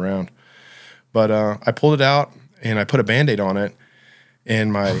top of the round. But I pulled it out and I put a Band-Aid on it,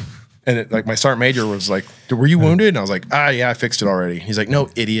 and my sergeant major was like, "Were you wounded?" And I was like, "Yeah, I fixed it already." He's like, "No,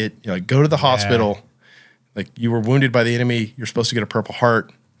 idiot. Go to the hospital. Like, you were wounded by the enemy. You're supposed to get a Purple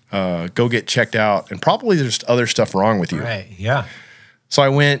Heart. Go get checked out. And probably there's other stuff wrong with you." Right, yeah. So I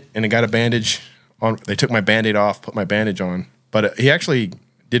went and I got a bandage on. They took my Band-Aid off, put my bandage on. But he actually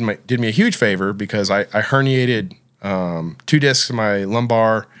did me a huge favor because I herniated 2 discs in my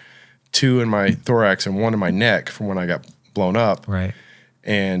lumbar, 2 in my thorax, and 1 in my neck from when I got blown up. Right.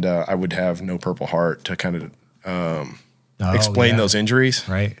 And I would have no Purple Heart to kind of explain those injuries.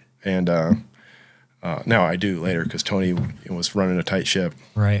 Right. And now I do later because Tony was running a tight ship.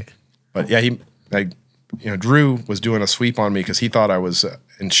 Right. But yeah, Drew was doing a sweep on me because he thought I was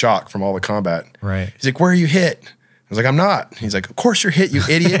in shock from all the combat. Right. He's like, "Where are you hit?" I was like, "I'm not." He's like, "Of course you're hit, you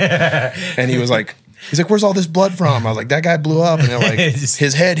idiot." And he's like, "Where's all this blood from?" I was like, "That guy blew up," and they're like,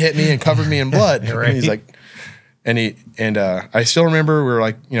 his head hit me and covered me in blood. Right. And he's like. And I still remember we were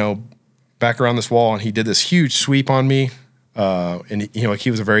like, back around this wall, and he did this huge sweep on me. And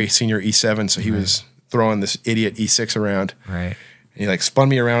he was a very senior E7, so he was throwing this idiot E6 around. Right. And he spun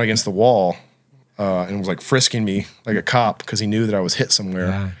me around against the wall, and was frisking me like a cop because he knew that I was hit somewhere.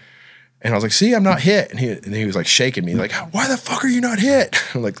 Yeah. And I was like, "See, I'm not hit." And he was shaking me like, "Why the fuck are you not hit?"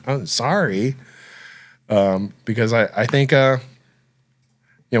 I'm like, "I'm sorry," because I think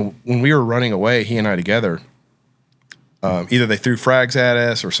when we were running away, he and I together. Either they threw frags at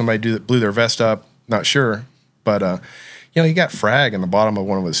us or somebody blew their vest up. Not sure, but he got frag in the bottom of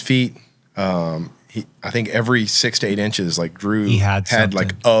one of his feet. I think every 6 to 8 inches, like Drew had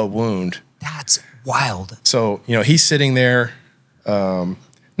like a wound. That's wild. So he's sitting there,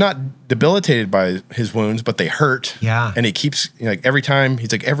 not debilitated by his wounds, but they hurt. Yeah, and he keeps every time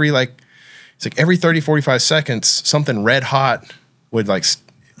every 30, 45 seconds, something red hot would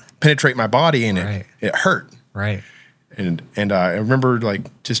penetrate my body, and it hurt. Right. And I remember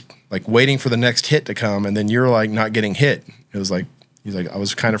just waiting for the next hit to come, and then you're not getting hit. It was he's like, I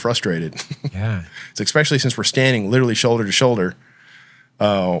was kind of frustrated. Yeah. It's especially since we're standing literally shoulder to shoulder.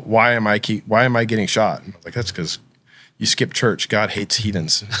 Why am I getting shot? And I was like, that's because you skipped church. God hates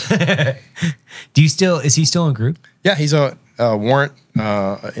heathens. Is he still in group? Yeah, he's a warrant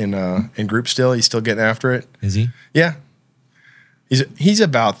in group still. He's still getting after it. Is he? Yeah. He's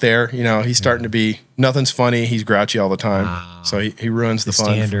about there. He's starting to be, nothing's funny. He's grouchy all the time. So he ruins the fun.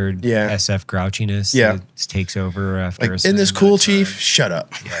 Standard SF grouchiness that takes over after a isn't this cool, Chief? Shut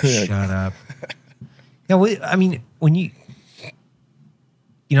up. Yeah, shut up. Yeah, I mean, when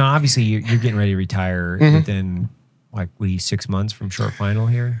obviously you're getting ready to retire within, like, 6 months from short final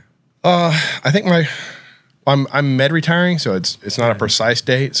here? I think I'm med retiring, so it's not a precise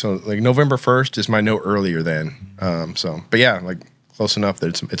date. So like November 1st is my no earlier than. But yeah, like close enough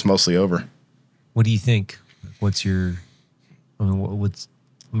that it's mostly over. What do you think? What's your?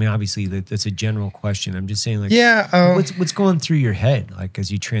 Obviously that's a general question. I'm just saying, like, what's going through your head, like,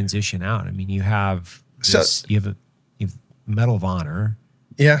 as you transition out? I mean, you have you have Medal of Honor.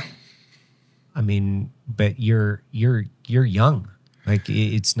 Yeah. I mean, but you're young. Like,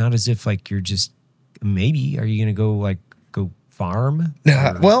 it's not as if, like, you're just, maybe, are you going to go farm?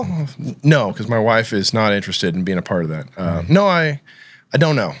 Well, no, because my wife is not interested in being a part of that. Right. No, I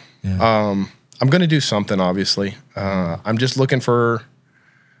don't know. Yeah. I'm going to do something, obviously. I'm just looking for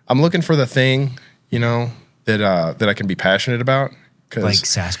the thing, that I can be passionate about. Like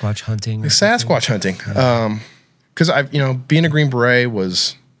Sasquatch hunting? Sasquatch hunting. Because being a Green Beret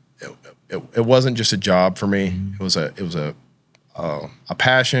was, it wasn't just a job for me. It was a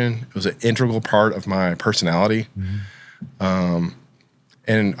passion. It was an integral part of my personality. And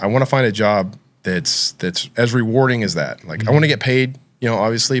I want to find a job that's as rewarding as that. Like, I want to get paid,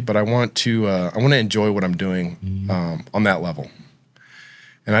 obviously, but I want to enjoy what I'm doing on that level.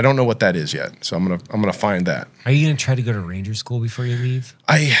 And I don't know what that is yet. So I'm gonna find that. Are you gonna try to go to Ranger School before you leave?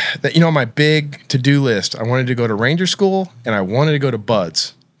 My big to-do list, I wanted to go to Ranger School and I wanted to go to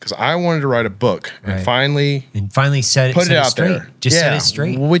Buds. Because I wanted to write a book and finally set it out straight. There. Just set it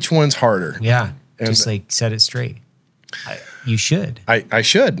straight. Which one's harder? Yeah, just like set it straight. You should. I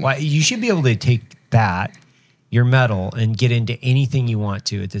should. Well, you should be able to take that, your medal, and get into anything you want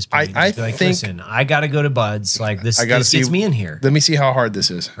to at this point. I be like, think, listen, I got to go to Buds. Like, this gets me in here. Let me see how hard this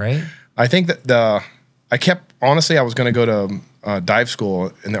is. Right. I think that I was going to go to dive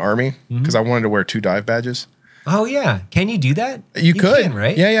school in the Army because I wanted to wear 2 dive badges. Oh, yeah. Can you do that? You could, can,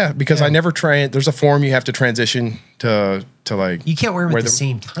 right? Yeah, because I never trained. There's a form you have to transition to like. You can't wear them at the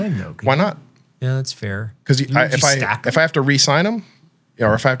same time, though. Why not? Yeah, that's fair. Because if I have to re-sign them,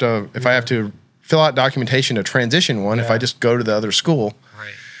 or if I have to fill out documentation to transition one, if I just go to the other school.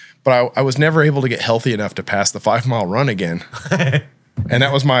 Right. But I was never able to get healthy enough to pass the 5-mile run again. And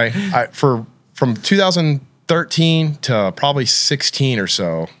that was from 2013 to probably 16 or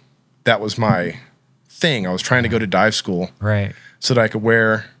so, that was my thing. I was trying to go to dive school, right, so that I could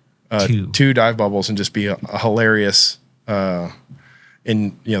wear 2 dive bubbles and just be a hilarious.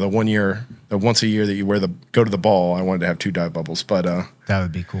 In the once a year that you go to the ball, I wanted to have 2 dive bubbles, but that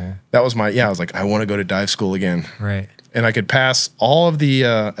would be cool. That was I was like, I want to go to dive school again, right? And I could pass all of the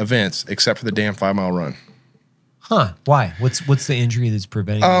events except for the damn 5-mile run. Huh? Why? What's the injury that's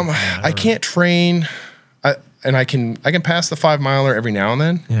preventing? I can't train, and I can pass the 5-miler every now and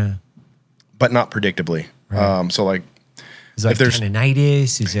then. Yeah. But not predictably. Right. So like, is it like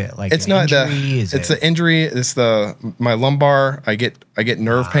tendinitis? Is it like it's not injury? It's the injury. It's my lumbar. I get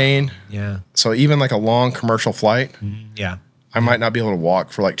nerve pain. Yeah. So even like a long commercial flight. Yeah. I might not be able to walk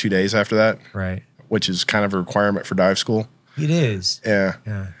for like 2 days after that. Right. Which is kind of a requirement for dive school. It is. Yeah.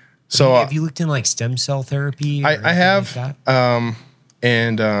 Yeah. So have you looked in like stem cell therapy? I have. Like that?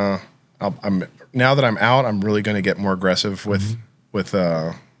 I'm now that I'm out, I'm really going to get more aggressive with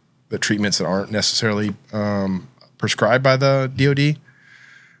the treatments that aren't necessarily prescribed by the DoD,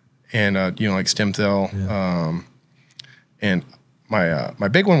 and like stem cell. Yeah. And my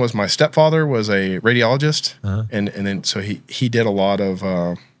big one was my stepfather was a radiologist, and then so he did a lot of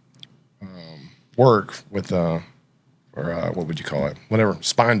work with or what would you call it? Whatever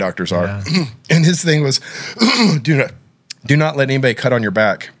spine doctors are. Yeah. And his thing was do not let anybody cut on your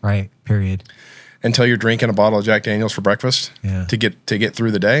back. Right. Period. Until you're drinking a bottle of Jack Daniels for breakfast to get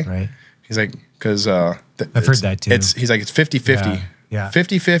through the day. Right. He's like, because I've heard that too. He's like, it's 50-50. Yeah.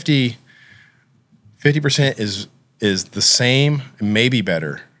 50-50, 50% is the same, maybe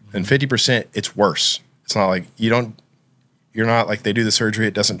better. And 50%, it's worse. It's not like you're not like they do the surgery,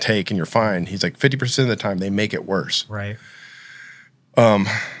 it doesn't take, and you're fine. He's like 50% of the time they make it worse. Right.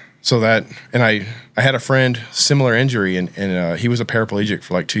 So that, and I had a friend, similar injury, and he was a paraplegic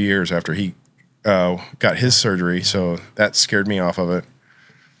for like 2 years after he got his surgery. So that scared me off of it.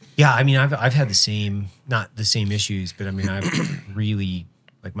 Yeah, I mean, I've had the same, not the same issues, but I mean, I've really,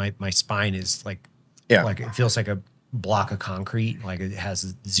 like my spine is like it feels like a block of concrete, like it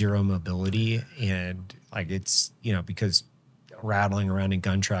has 0 mobility, and like it's, because rattling around in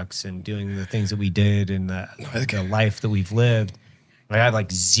gun trucks and doing the things that we did and the life that we've lived, I have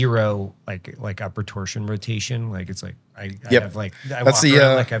like zero like upper torsion rotation. Like it's like I have like I That's walk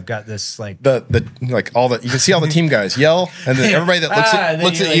around like I've got this like the like all the you can see all the team guys yell, and then everybody that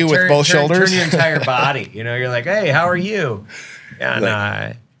looks at you with both shoulders. Turn your entire body. You know, you're like, hey, how are you? Yeah,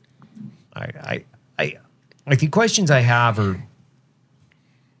 no, I like the questions I have are,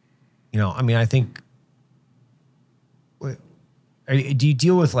 you know, I mean, I think. Do you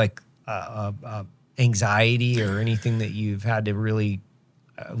deal with like anxiety or anything that you've had to really,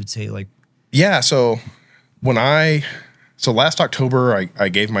 I would say like. Yeah. So last October, I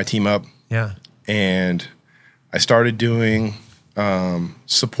gave my team up. Yeah. And I started doing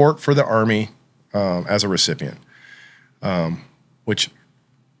support for the Army as a recipient, which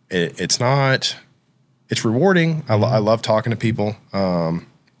it's rewarding. I love talking to people.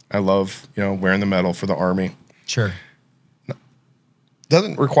 I love, wearing the medal for the Army. Sure.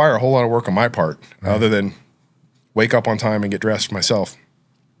 Doesn't require a whole lot of work on my part, other than wake up on time and get dressed myself.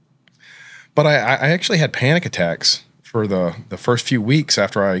 But I actually had panic attacks for the first few weeks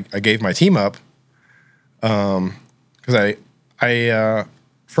after I gave my team up, because I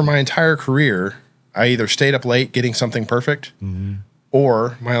for my entire career, I either stayed up late getting something perfect,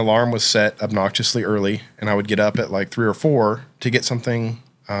 or my alarm was set obnoxiously early, and I would get up at like 3 or 4 to get something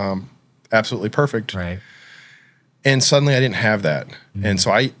absolutely perfect. Right. And suddenly I didn't have that. And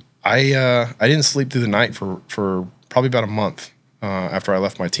so I didn't sleep through the night for probably about a month after I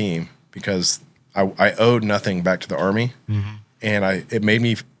left my team, because I owed nothing back to the Army, and it made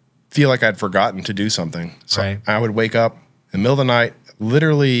me feel like I'd forgotten to do something. So I would wake up in the middle of the night,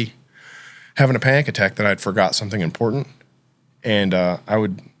 literally having a panic attack that I'd forgot something important, and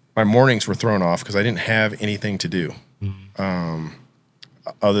my mornings were thrown off because I didn't have anything to do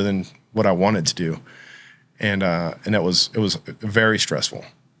other than what I wanted to do. And it was very stressful,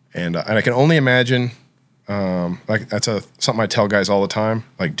 and I can only imagine. Like that's something I tell guys all the time.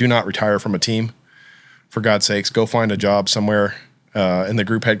 Like, do not retire from a team. For God's sakes, go find a job somewhere in the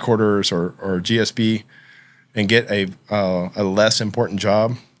group headquarters or GSB, and get a less important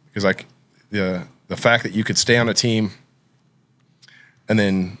job. Because like the fact that you could stay on a team and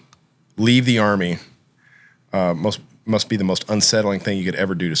then leave the Army must be the most unsettling thing you could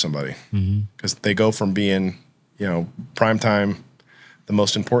ever do to somebody, because they go from being, prime time, the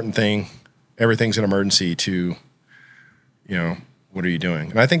most important thing, everything's an emergency, to, what are you doing?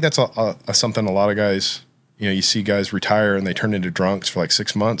 And I think that's something a lot of guys, you see guys retire and they turn into drunks for like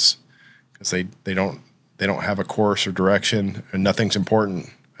 6 months because they don't have a course or direction, and nothing's important.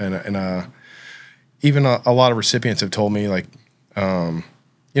 And even a lot of recipients have told me, like, when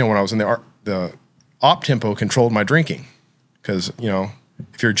I was in the op tempo controlled my drinking, because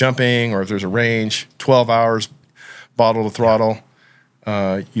if you're jumping or if there's a range, 12 hours bottle to throttle.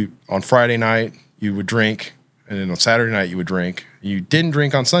 You on Friday night you would drink, and then on Saturday night you would drink. You didn't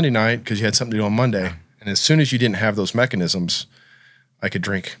drink on Sunday night because you had something to do on Monday. And as soon as you didn't have those mechanisms, I could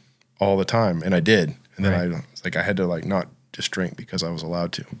drink all the time, and I did. And then I had to like not just drink because I was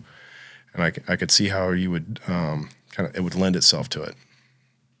allowed to. And I could see how you would it would lend itself to it.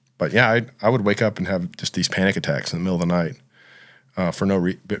 But yeah, I would wake up and have just these panic attacks in the middle of the night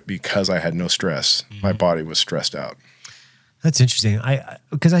because I had no stress. My body was stressed out. That's interesting.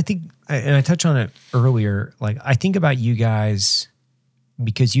 Because I think, and I touched on it earlier, like I think about you guys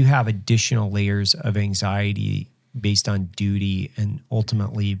because you have additional layers of anxiety based on duty, and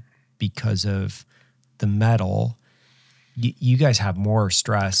ultimately because of the medal, you guys have more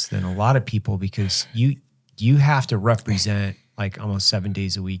stress than a lot of people, because you have to represent like almost 7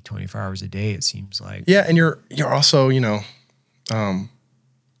 days a week, 24 hours a day, it seems like. Yeah, and you're also,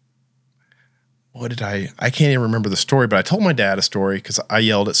 what did I can't even remember the story, but I told my dad a story because I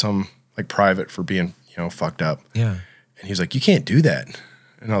yelled at some like private for being, fucked up. Yeah. And he's like, you can't do that.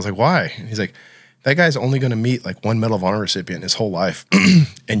 And I was like, why? And he's like, that guy's only going to meet like one Medal of Honor recipient his whole life.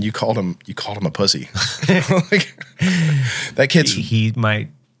 And you called him a pussy. Like, that kid's. He might.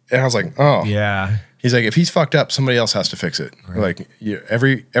 And I was like, oh. Yeah. He's like, if he's fucked up, somebody else has to fix it. Right. Like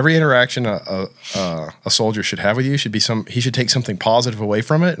every interaction a soldier should have with you should be he should take something positive away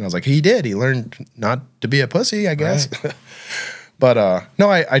from it. And I was like, he did. He learned not to be a pussy, I guess. Right. But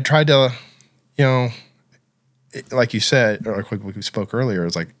no, I tried to, like you said, or like we spoke earlier,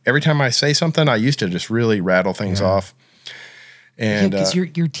 it's like every time I say something, I used to just really rattle things off. And because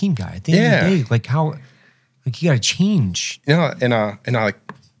you're a team guy. At the end of the day, like how, like you got to change. And I like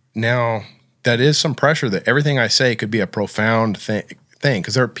now. That is some pressure that everything I say could be a profound thing,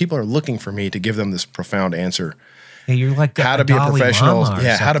 because people are looking for me to give them this profound answer. Yeah, you're like how to be a professional.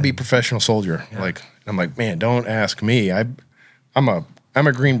 Yeah, how to be a professional soldier. Yeah. Like I'm like, man, don't ask me. I'm a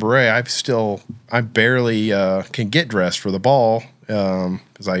Green Beret. I barely can get dressed for the ball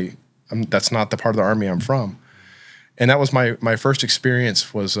because that's not the part of the Army I'm from. And that was my first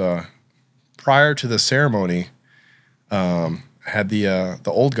experience was prior to the ceremony. I had the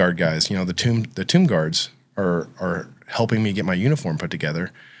old guard guys, the tomb guards are helping me get my uniform put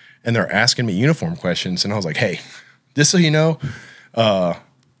together, and they're asking me uniform questions. And I was like, hey, just so you know,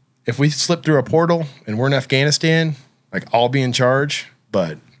 if we slip through a portal and we're in Afghanistan, like I'll be in charge,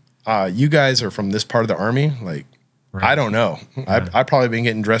 but you guys are from this part of the Army, like. Right. I don't know. Yeah. I've probably been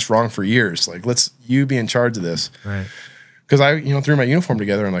getting dressed wrong for years. Like, you be in charge of this. Right. Because I, threw my uniform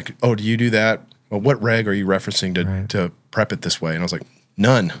together and like, oh, do you do that? Well, what reg are you referencing to prep it this way? And I was like,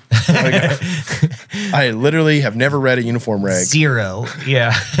 none. I literally have never read a uniform reg. 0.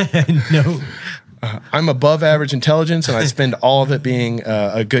 Yeah. No. I'm above average intelligence, and I spend all of it being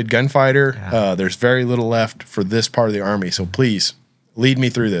a good gunfighter. Yeah. There's very little left for this part of the Army. So please lead me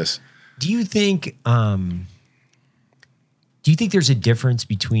through this. Do you think there's a difference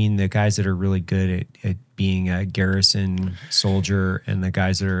between the guys that are really good at being a garrison soldier and the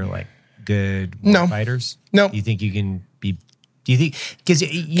guys that are like good fighters? No. Do you think you can be? Do you think because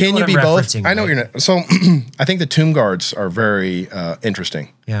can you be both? I know you're not. So I think the tomb guards are very interesting.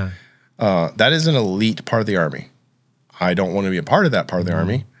 Yeah, that is an elite part of the Army. I don't want to be a part of that part of the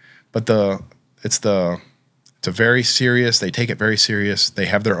Army, but it's a very serious. They take it very serious. They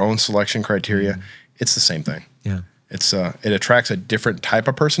have their own selection criteria. It's the same thing. Yeah. It attracts a different type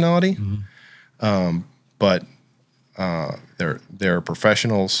of personality, but they're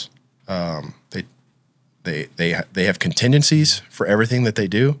professionals. They have contingencies for everything that they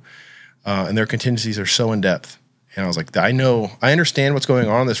do, and their contingencies are so in depth. And I was like, I understand what's going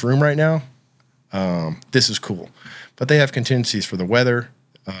on in this room right now. This is cool, but they have contingencies for the weather.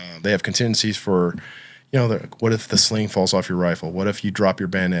 They have contingencies for, what if the sling falls off your rifle? What if you drop your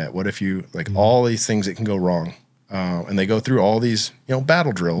bayonet? What if you all these things that can go wrong? And they go through all these,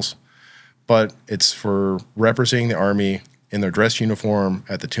 battle drills, but it's for representing the Army in their dress uniform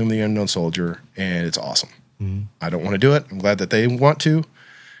at the Tomb of the Unknown Soldier, and it's awesome. Mm-hmm. I don't want to do it. I'm glad that they want to.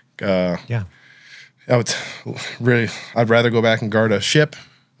 Yeah. I'd rather go back and guard a ship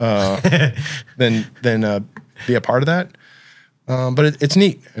than be a part of that. But it's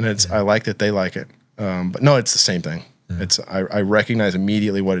neat, and I like that they like it. But no, it's the same thing. Yeah. I recognize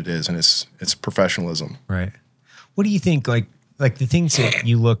immediately what it is, and it's professionalism. Right. What do you think? Like the things that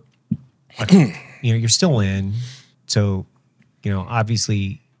you look, you're still in, so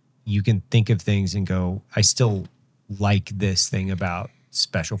obviously you can think of things and go, I still like this thing about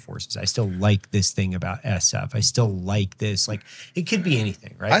Special Forces. I still like this thing about SF. I still like this. Like it could be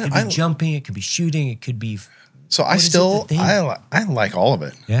anything, right? It could be jumping. It could be shooting. It could be. So I like all of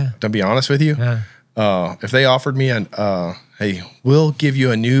it. Yeah. To be honest with you. Yeah. If they offered me hey, we'll give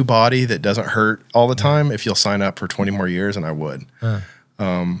you a new body that doesn't hurt all the time if you'll sign up for 20 more years, and I would.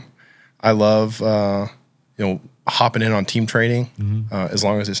 I love, hopping in on team training, as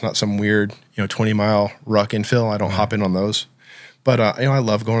long as it's not some weird, 20-mile ruck infill. I don't hop in on those. But, I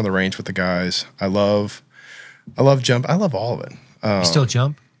love going to the range with the guys. I love jump. I love all of it. You still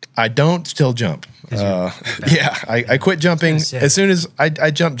jump? I don't still jump. I quit jumping as soon as I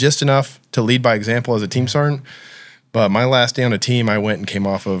jumped just enough to lead by example as a team sergeant. But my last day on a team, I went and came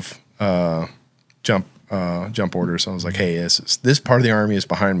off of jump orders. So I was like, hey, this part of the Army is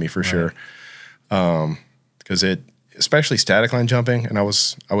behind me for sure. Because especially static line jumping, and I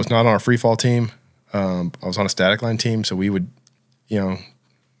was not on a free fall team. I was on a static line team, so we would,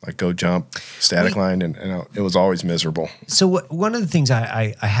 go jump static line, and it was always miserable. So one of the things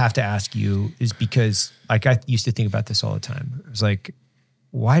I have to ask you is because I used to think about this all the time. It was like,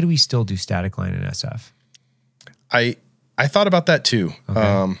 why do we still do static line in SF? I thought about that too.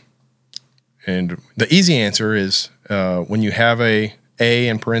 Okay. And the easy answer is when you have a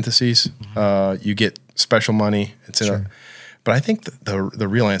in parentheses, you get special money. But I think the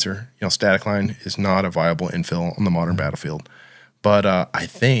real answer, static line is not a viable infill on the modern battlefield. But I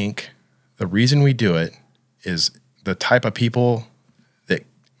think the reason we do it is the type of people that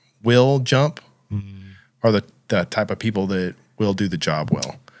will jump are the type of people that will do the job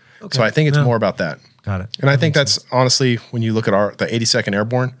well. Okay. So I think it's more about that. Got it. And I think that's honestly, when you look at the 82nd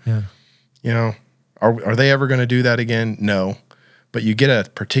Airborne, are they ever going to do that again? No. But you get a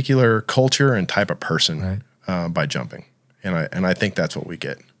particular culture and type of person by jumping. And I think that's what we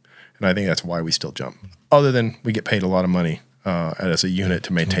get. And I think that's why we still jump. Other than we get paid a lot of money as a unit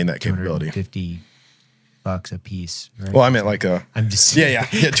to maintain that capability. $250 a piece, right? Well, I meant like I'm just yeah,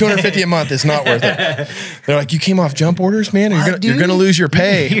 $250 a month is not worth it. They're like, you came off jump orders, man. You're gonna lose your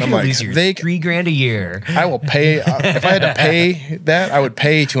pay. I'm like, $3,000 a year. I will pay if I had to pay that. I would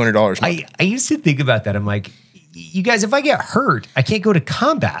pay $200. I used to think about that. I'm like, you guys, if I get hurt, I can't go to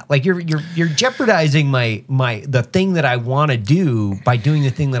combat. Like you're jeopardizing the thing that I want to do by doing the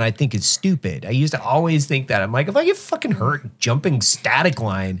thing that I think is stupid. I used to always think that. I'm like, if I get fucking hurt jumping static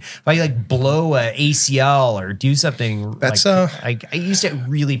line, if I like blow a ACL or do something, that's I used to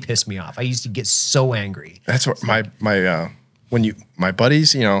really piss me off. I used to get so angry. That's what my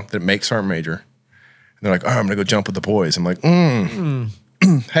buddies, that make sergeant major, and they're like, oh, I'm gonna go jump with the boys. I'm like,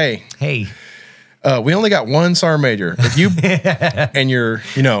 hey. We only got one sergeant major. If you and you're,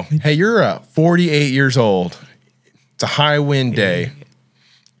 hey, you're 48 years old. It's a high wind day.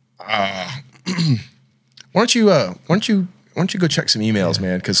 Why don't you go check some emails,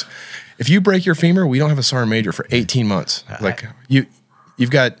 man? Because if you break your femur, we don't have a sergeant major for 18 months. Like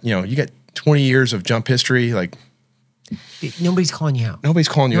you've got 20 years of jump history. Like nobody's calling you out. Nobody's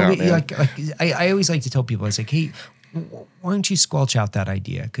calling you out, man. Like I always like to tell people, it's like, hey, why don't you squelch out that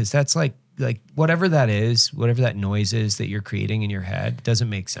idea? Because that's like whatever that is, whatever that noise is that you're creating in your head doesn't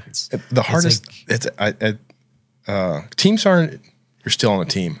make sense. The hardest, team sergeant, you're still on a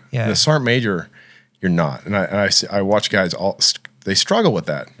team. Yeah. The sergeant major, you're not. And I watch guys they struggle with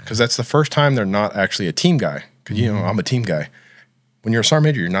that because that's the first time they're not actually a team guy. Because I'm a team guy. When you're a sergeant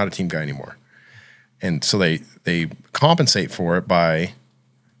major, you're not a team guy anymore. And so they compensate for it by,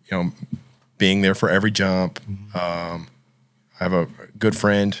 being there for every jump. I have a good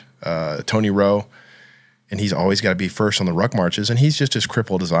friend, Tony Rowe, and he's always got to be first on the ruck marches, and he's just as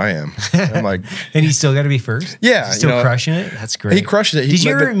crippled as I am. And I'm like, and he's still got to be first. Yeah, he's still crushing it. That's great. He crushes it. Did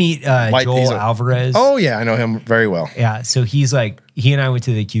you ever meet Joel Alvarez? Oh yeah, I know him very well. Yeah, so he's like, he and I went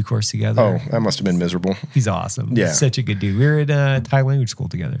to the Q course together. Oh, that must have been miserable. He's awesome. Yeah, he's such a good dude. We were at Thai language school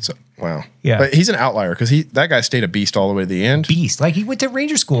together. So, wow. Yeah, but he's an outlier because that guy stayed a beast all the way to the end. Beast, like he went to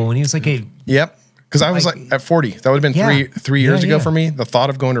Ranger school when he was like a. Yep. Because I was like at 40. That would have been three years ago for me. The thought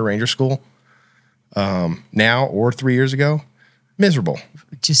of going to Ranger school now or 3 years ago, miserable.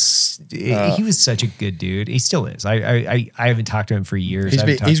 He was such a good dude. He still is. I haven't talked to him for years.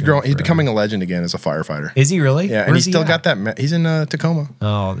 He's grown. He's becoming a legend again as a firefighter. Is he really? Yeah, and he's still got that. He's in Tacoma.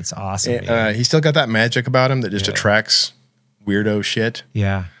 Oh, that's awesome. And, he's still got that magic about him that just attracts weirdo shit.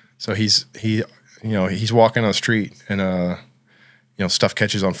 Yeah. So he's walking on the street and stuff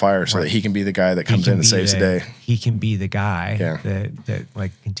catches on fire so that he can be the guy that comes in and saves the day. He can be the guy that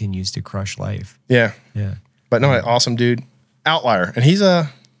like continues to crush life. Yeah. Yeah. But no, awesome dude. Outlier. And he's I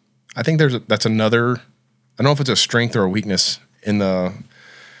think that's another, I don't know if it's a strength or a weakness in the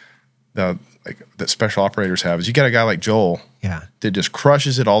that special operators have, is you got a guy like Joel that just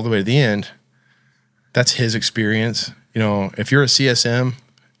crushes it all the way to the end. That's his experience. If you're a CSM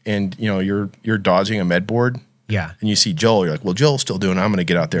and you're dodging a med board, and you see Joel, you're like, well, Joel's still doing it. I'm going to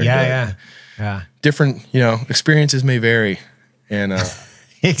get out there. And do it. Different, experiences may vary. And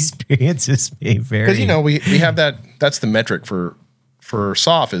experiences may vary. Because, we have that's the metric for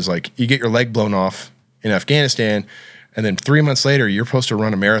SOF is like you get your leg blown off in Afghanistan, and then 3 months later, you're supposed to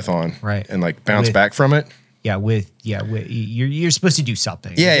run a marathon and like bounce back from it. You're supposed to do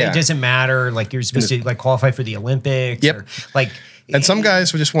something. It doesn't matter. Like you're supposed to like qualify for the Olympics. Yep. Or, like. And some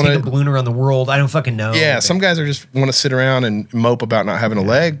guys just want to take a balloon around the world. I don't fucking know. Yeah, some guys are just want to sit around and mope about not having a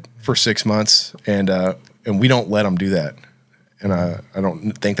leg for 6 months, and we don't let them do that. And I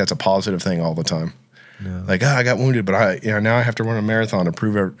don't think that's a positive thing all the time. No. Like, I got wounded, but now I have to run a marathon to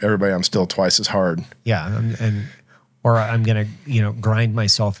prove everybody I'm still twice as hard. Yeah, or I'm gonna grind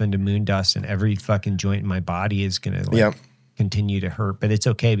myself into moon dust, and every fucking joint in my body is gonna continue to hurt, but it's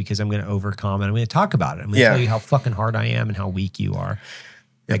okay because I'm going to overcome and I'm going to talk about it. I'm going to tell you how fucking hard I am and how weak you are.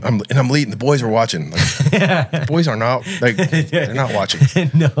 Like, I'm leading. The boys are watching. Like, the boys are not they're not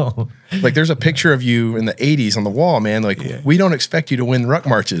watching. No. Like there's a picture of you in the 80s on the wall, man. Like we don't expect you to win ruck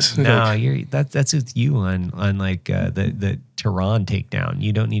marches. No, that's with you on like the Tehran takedown.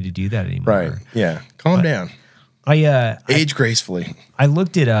 You don't need to do that anymore. Right. Yeah. Calm down. Age gracefully. I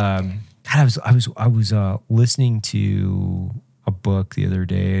looked at I was listening to a book the other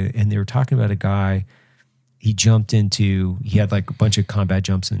day, and they were talking about a guy. He had like a bunch of combat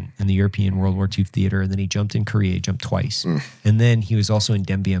jumps in the European World War II theater, and then he jumped in Korea, jumped twice. And then he was also in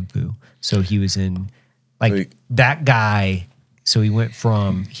Dien Bien Phu. So he was in that guy. So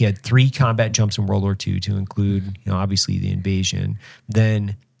he had 3 combat jumps in World War II to include, obviously the invasion.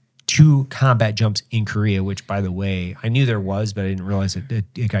 Then 2 combat jumps in Korea, which, by the way, I knew there was, but I didn't realize that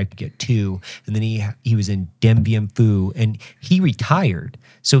a guy could get 2. And then he was in Dien Bien Phu, and he retired.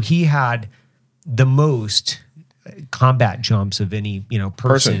 So he had the most combat jumps of any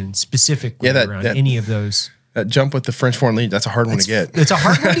person specifically around any of those. That jump with the French Foreign Legion, that's a hard one to get. It's a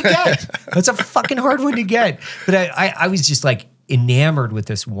hard one to get. That's a fucking hard one to get. But I was just like, enamored with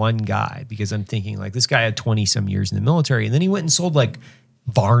this one guy because I'm thinking like this guy had 20 some years in the military, and then he went and sold like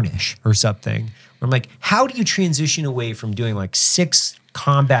varnish or something. I'm like, how do you transition away from doing like 6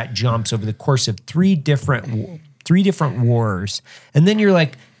 combat jumps over the course of 3 different wars, and then you're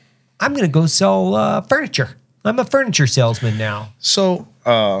like, I'm going to go sell furniture. I'm a furniture salesman now. So,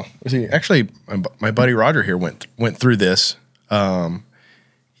 actually, my buddy Roger here went through this.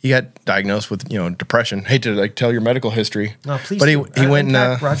 He got diagnosed with depression. Hate to like tell your medical history, no, please. But he went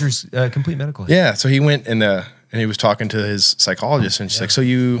and Roger's complete medical history. Yeah, so he went and he was talking to his psychologist, and she's like, so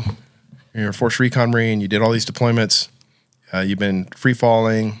you're a Force Recon Marine. You did all these deployments. You've been free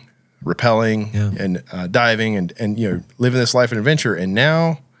falling, rappelling, and diving, and living this life of adventure, and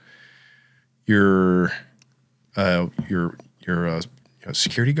now you're a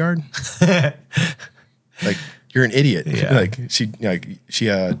security guard. Like, you're an idiot. Yeah. Like she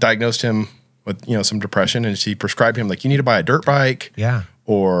diagnosed him with some depression, and she prescribed him like, you need to buy a dirt bike. Yeah.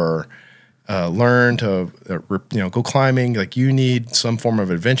 Or learn to go climbing. Like, you need some form of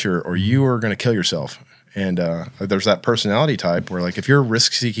adventure, or you are going to kill yourself. And there's that personality type where, like, if you're a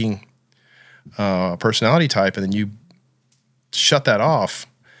risk-seeking personality type, and then you shut that off,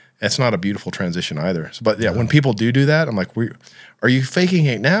 it's not a beautiful transition either. So, but yeah, when people do that, I'm like, are you faking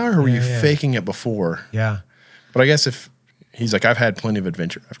it now, or were you faking it before? Yeah. But I guess if he's like, I've had plenty of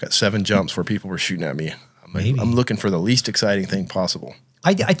adventure. I've got 7 jumps where people were shooting at me. I'm looking for the least exciting thing possible.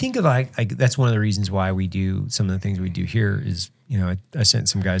 I think of that's one of the reasons why we do some of the things we do here is, I sent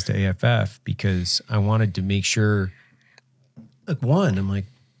some guys to AFF because I wanted to make sure, like, I'm like,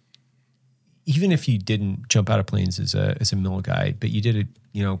 even if you didn't jump out of planes as a mill guy, but you did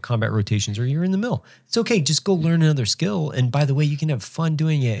combat rotations or you're in the mill, it's okay. Just go learn another skill. And by the way, you can have fun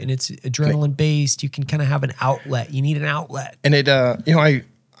doing it, and it's adrenaline based. You can kind of have an outlet. You need an outlet. And it, I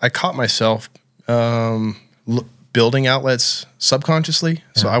caught myself building outlets subconsciously.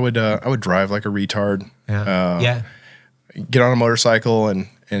 So I would drive like a retard. Get on a motorcycle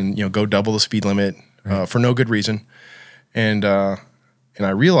and go double the speed limit for no good reason. And I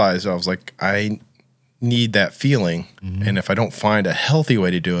realized, I was like, I need that feeling. Mm-hmm. And if I don't find a healthy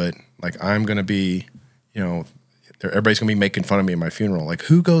way to do it, like, I'm going to be, everybody's going to be making fun of me at my funeral. Like,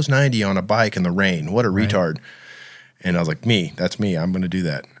 who goes 90 on a bike in the rain? What a retard. And I was like, that's me. I'm going to do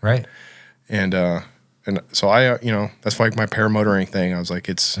that. Right. And so I, that's like my paramotoring thing. I was like,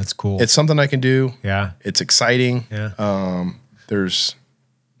 that's cool. It's something I can do. Yeah. It's exciting. Yeah. There's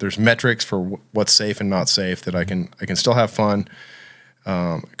metrics for what's safe and not safe that I can still have fun.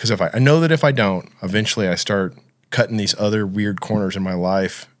 Because I know that if I don't, eventually I start cutting these other weird corners in my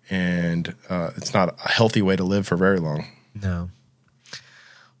life, and it's not a healthy way to live for very long. No.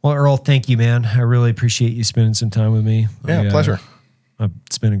 Well, Earl, thank you, man. I really appreciate you spending some time with me. Yeah, pleasure.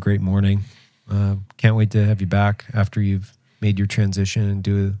 It's been a great morning. Can't wait to have you back after you've made your transition and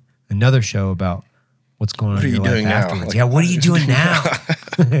do another show about what's going on in your life afterwards. Like, yeah, what are you doing now?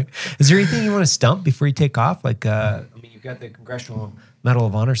 Is there anything you want to stump before you take off? Like, you've got the Congressional Medal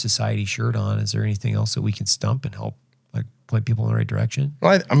of Honor Society shirt on. Is there anything else that we can stump and help, like, point people in the right direction?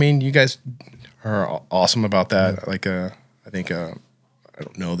 Well, you guys are awesome about that. Yeah. Like, I think I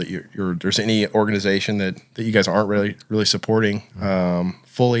don't know that there's any organization that you guys aren't really supporting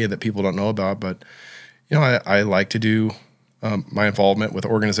fully, that people don't know about. But I like to do my involvement with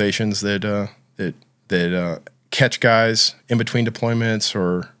organizations that catch guys in between deployments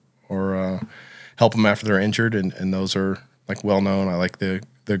or help them after they're injured, and those are like well known. I like the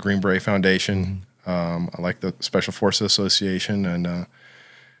Green Beret Foundation. I like the Special Forces Association, and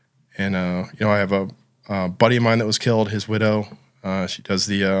I have a buddy of mine that was killed. His widow, she does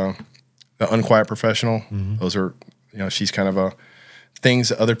the Unquiet Professional. Mm-hmm. Those are she's kind of things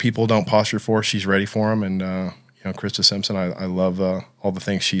that other people don't posture for. She's ready for them, and Krista Simpson. I love all the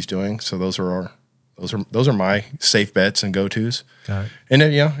things she's doing. So those are my safe bets and go-tos. Got it. And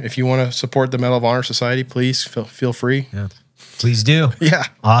then, if you want to support the Medal of Honor Society, please feel free. Yeah, please do. Yeah.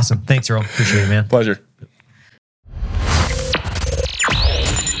 Awesome. Thanks, Earl. Appreciate it, man. Pleasure.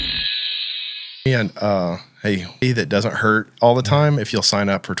 And hey, that doesn't hurt all the time. If you'll sign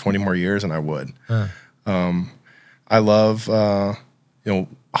up for 20 more years, and I would. I love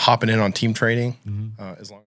hopping in on team training as long.